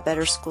endorsed by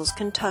Better Schools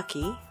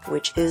Kentucky,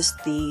 which is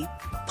the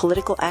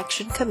political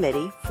action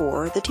committee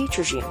for the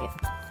teachers union.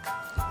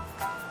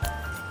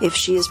 If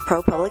she is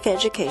pro-public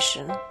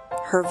education,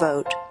 her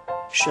vote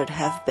should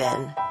have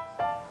been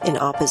in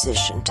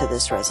opposition to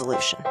this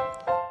resolution.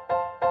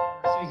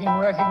 Seeking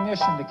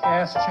recognition to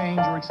cast, change,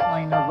 or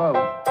explain their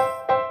vote.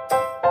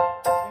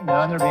 Seeing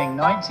none, there being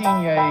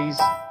 19 yeas,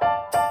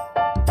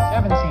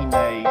 17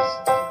 nays,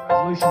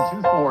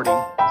 Resolution 240 is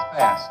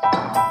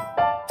passed.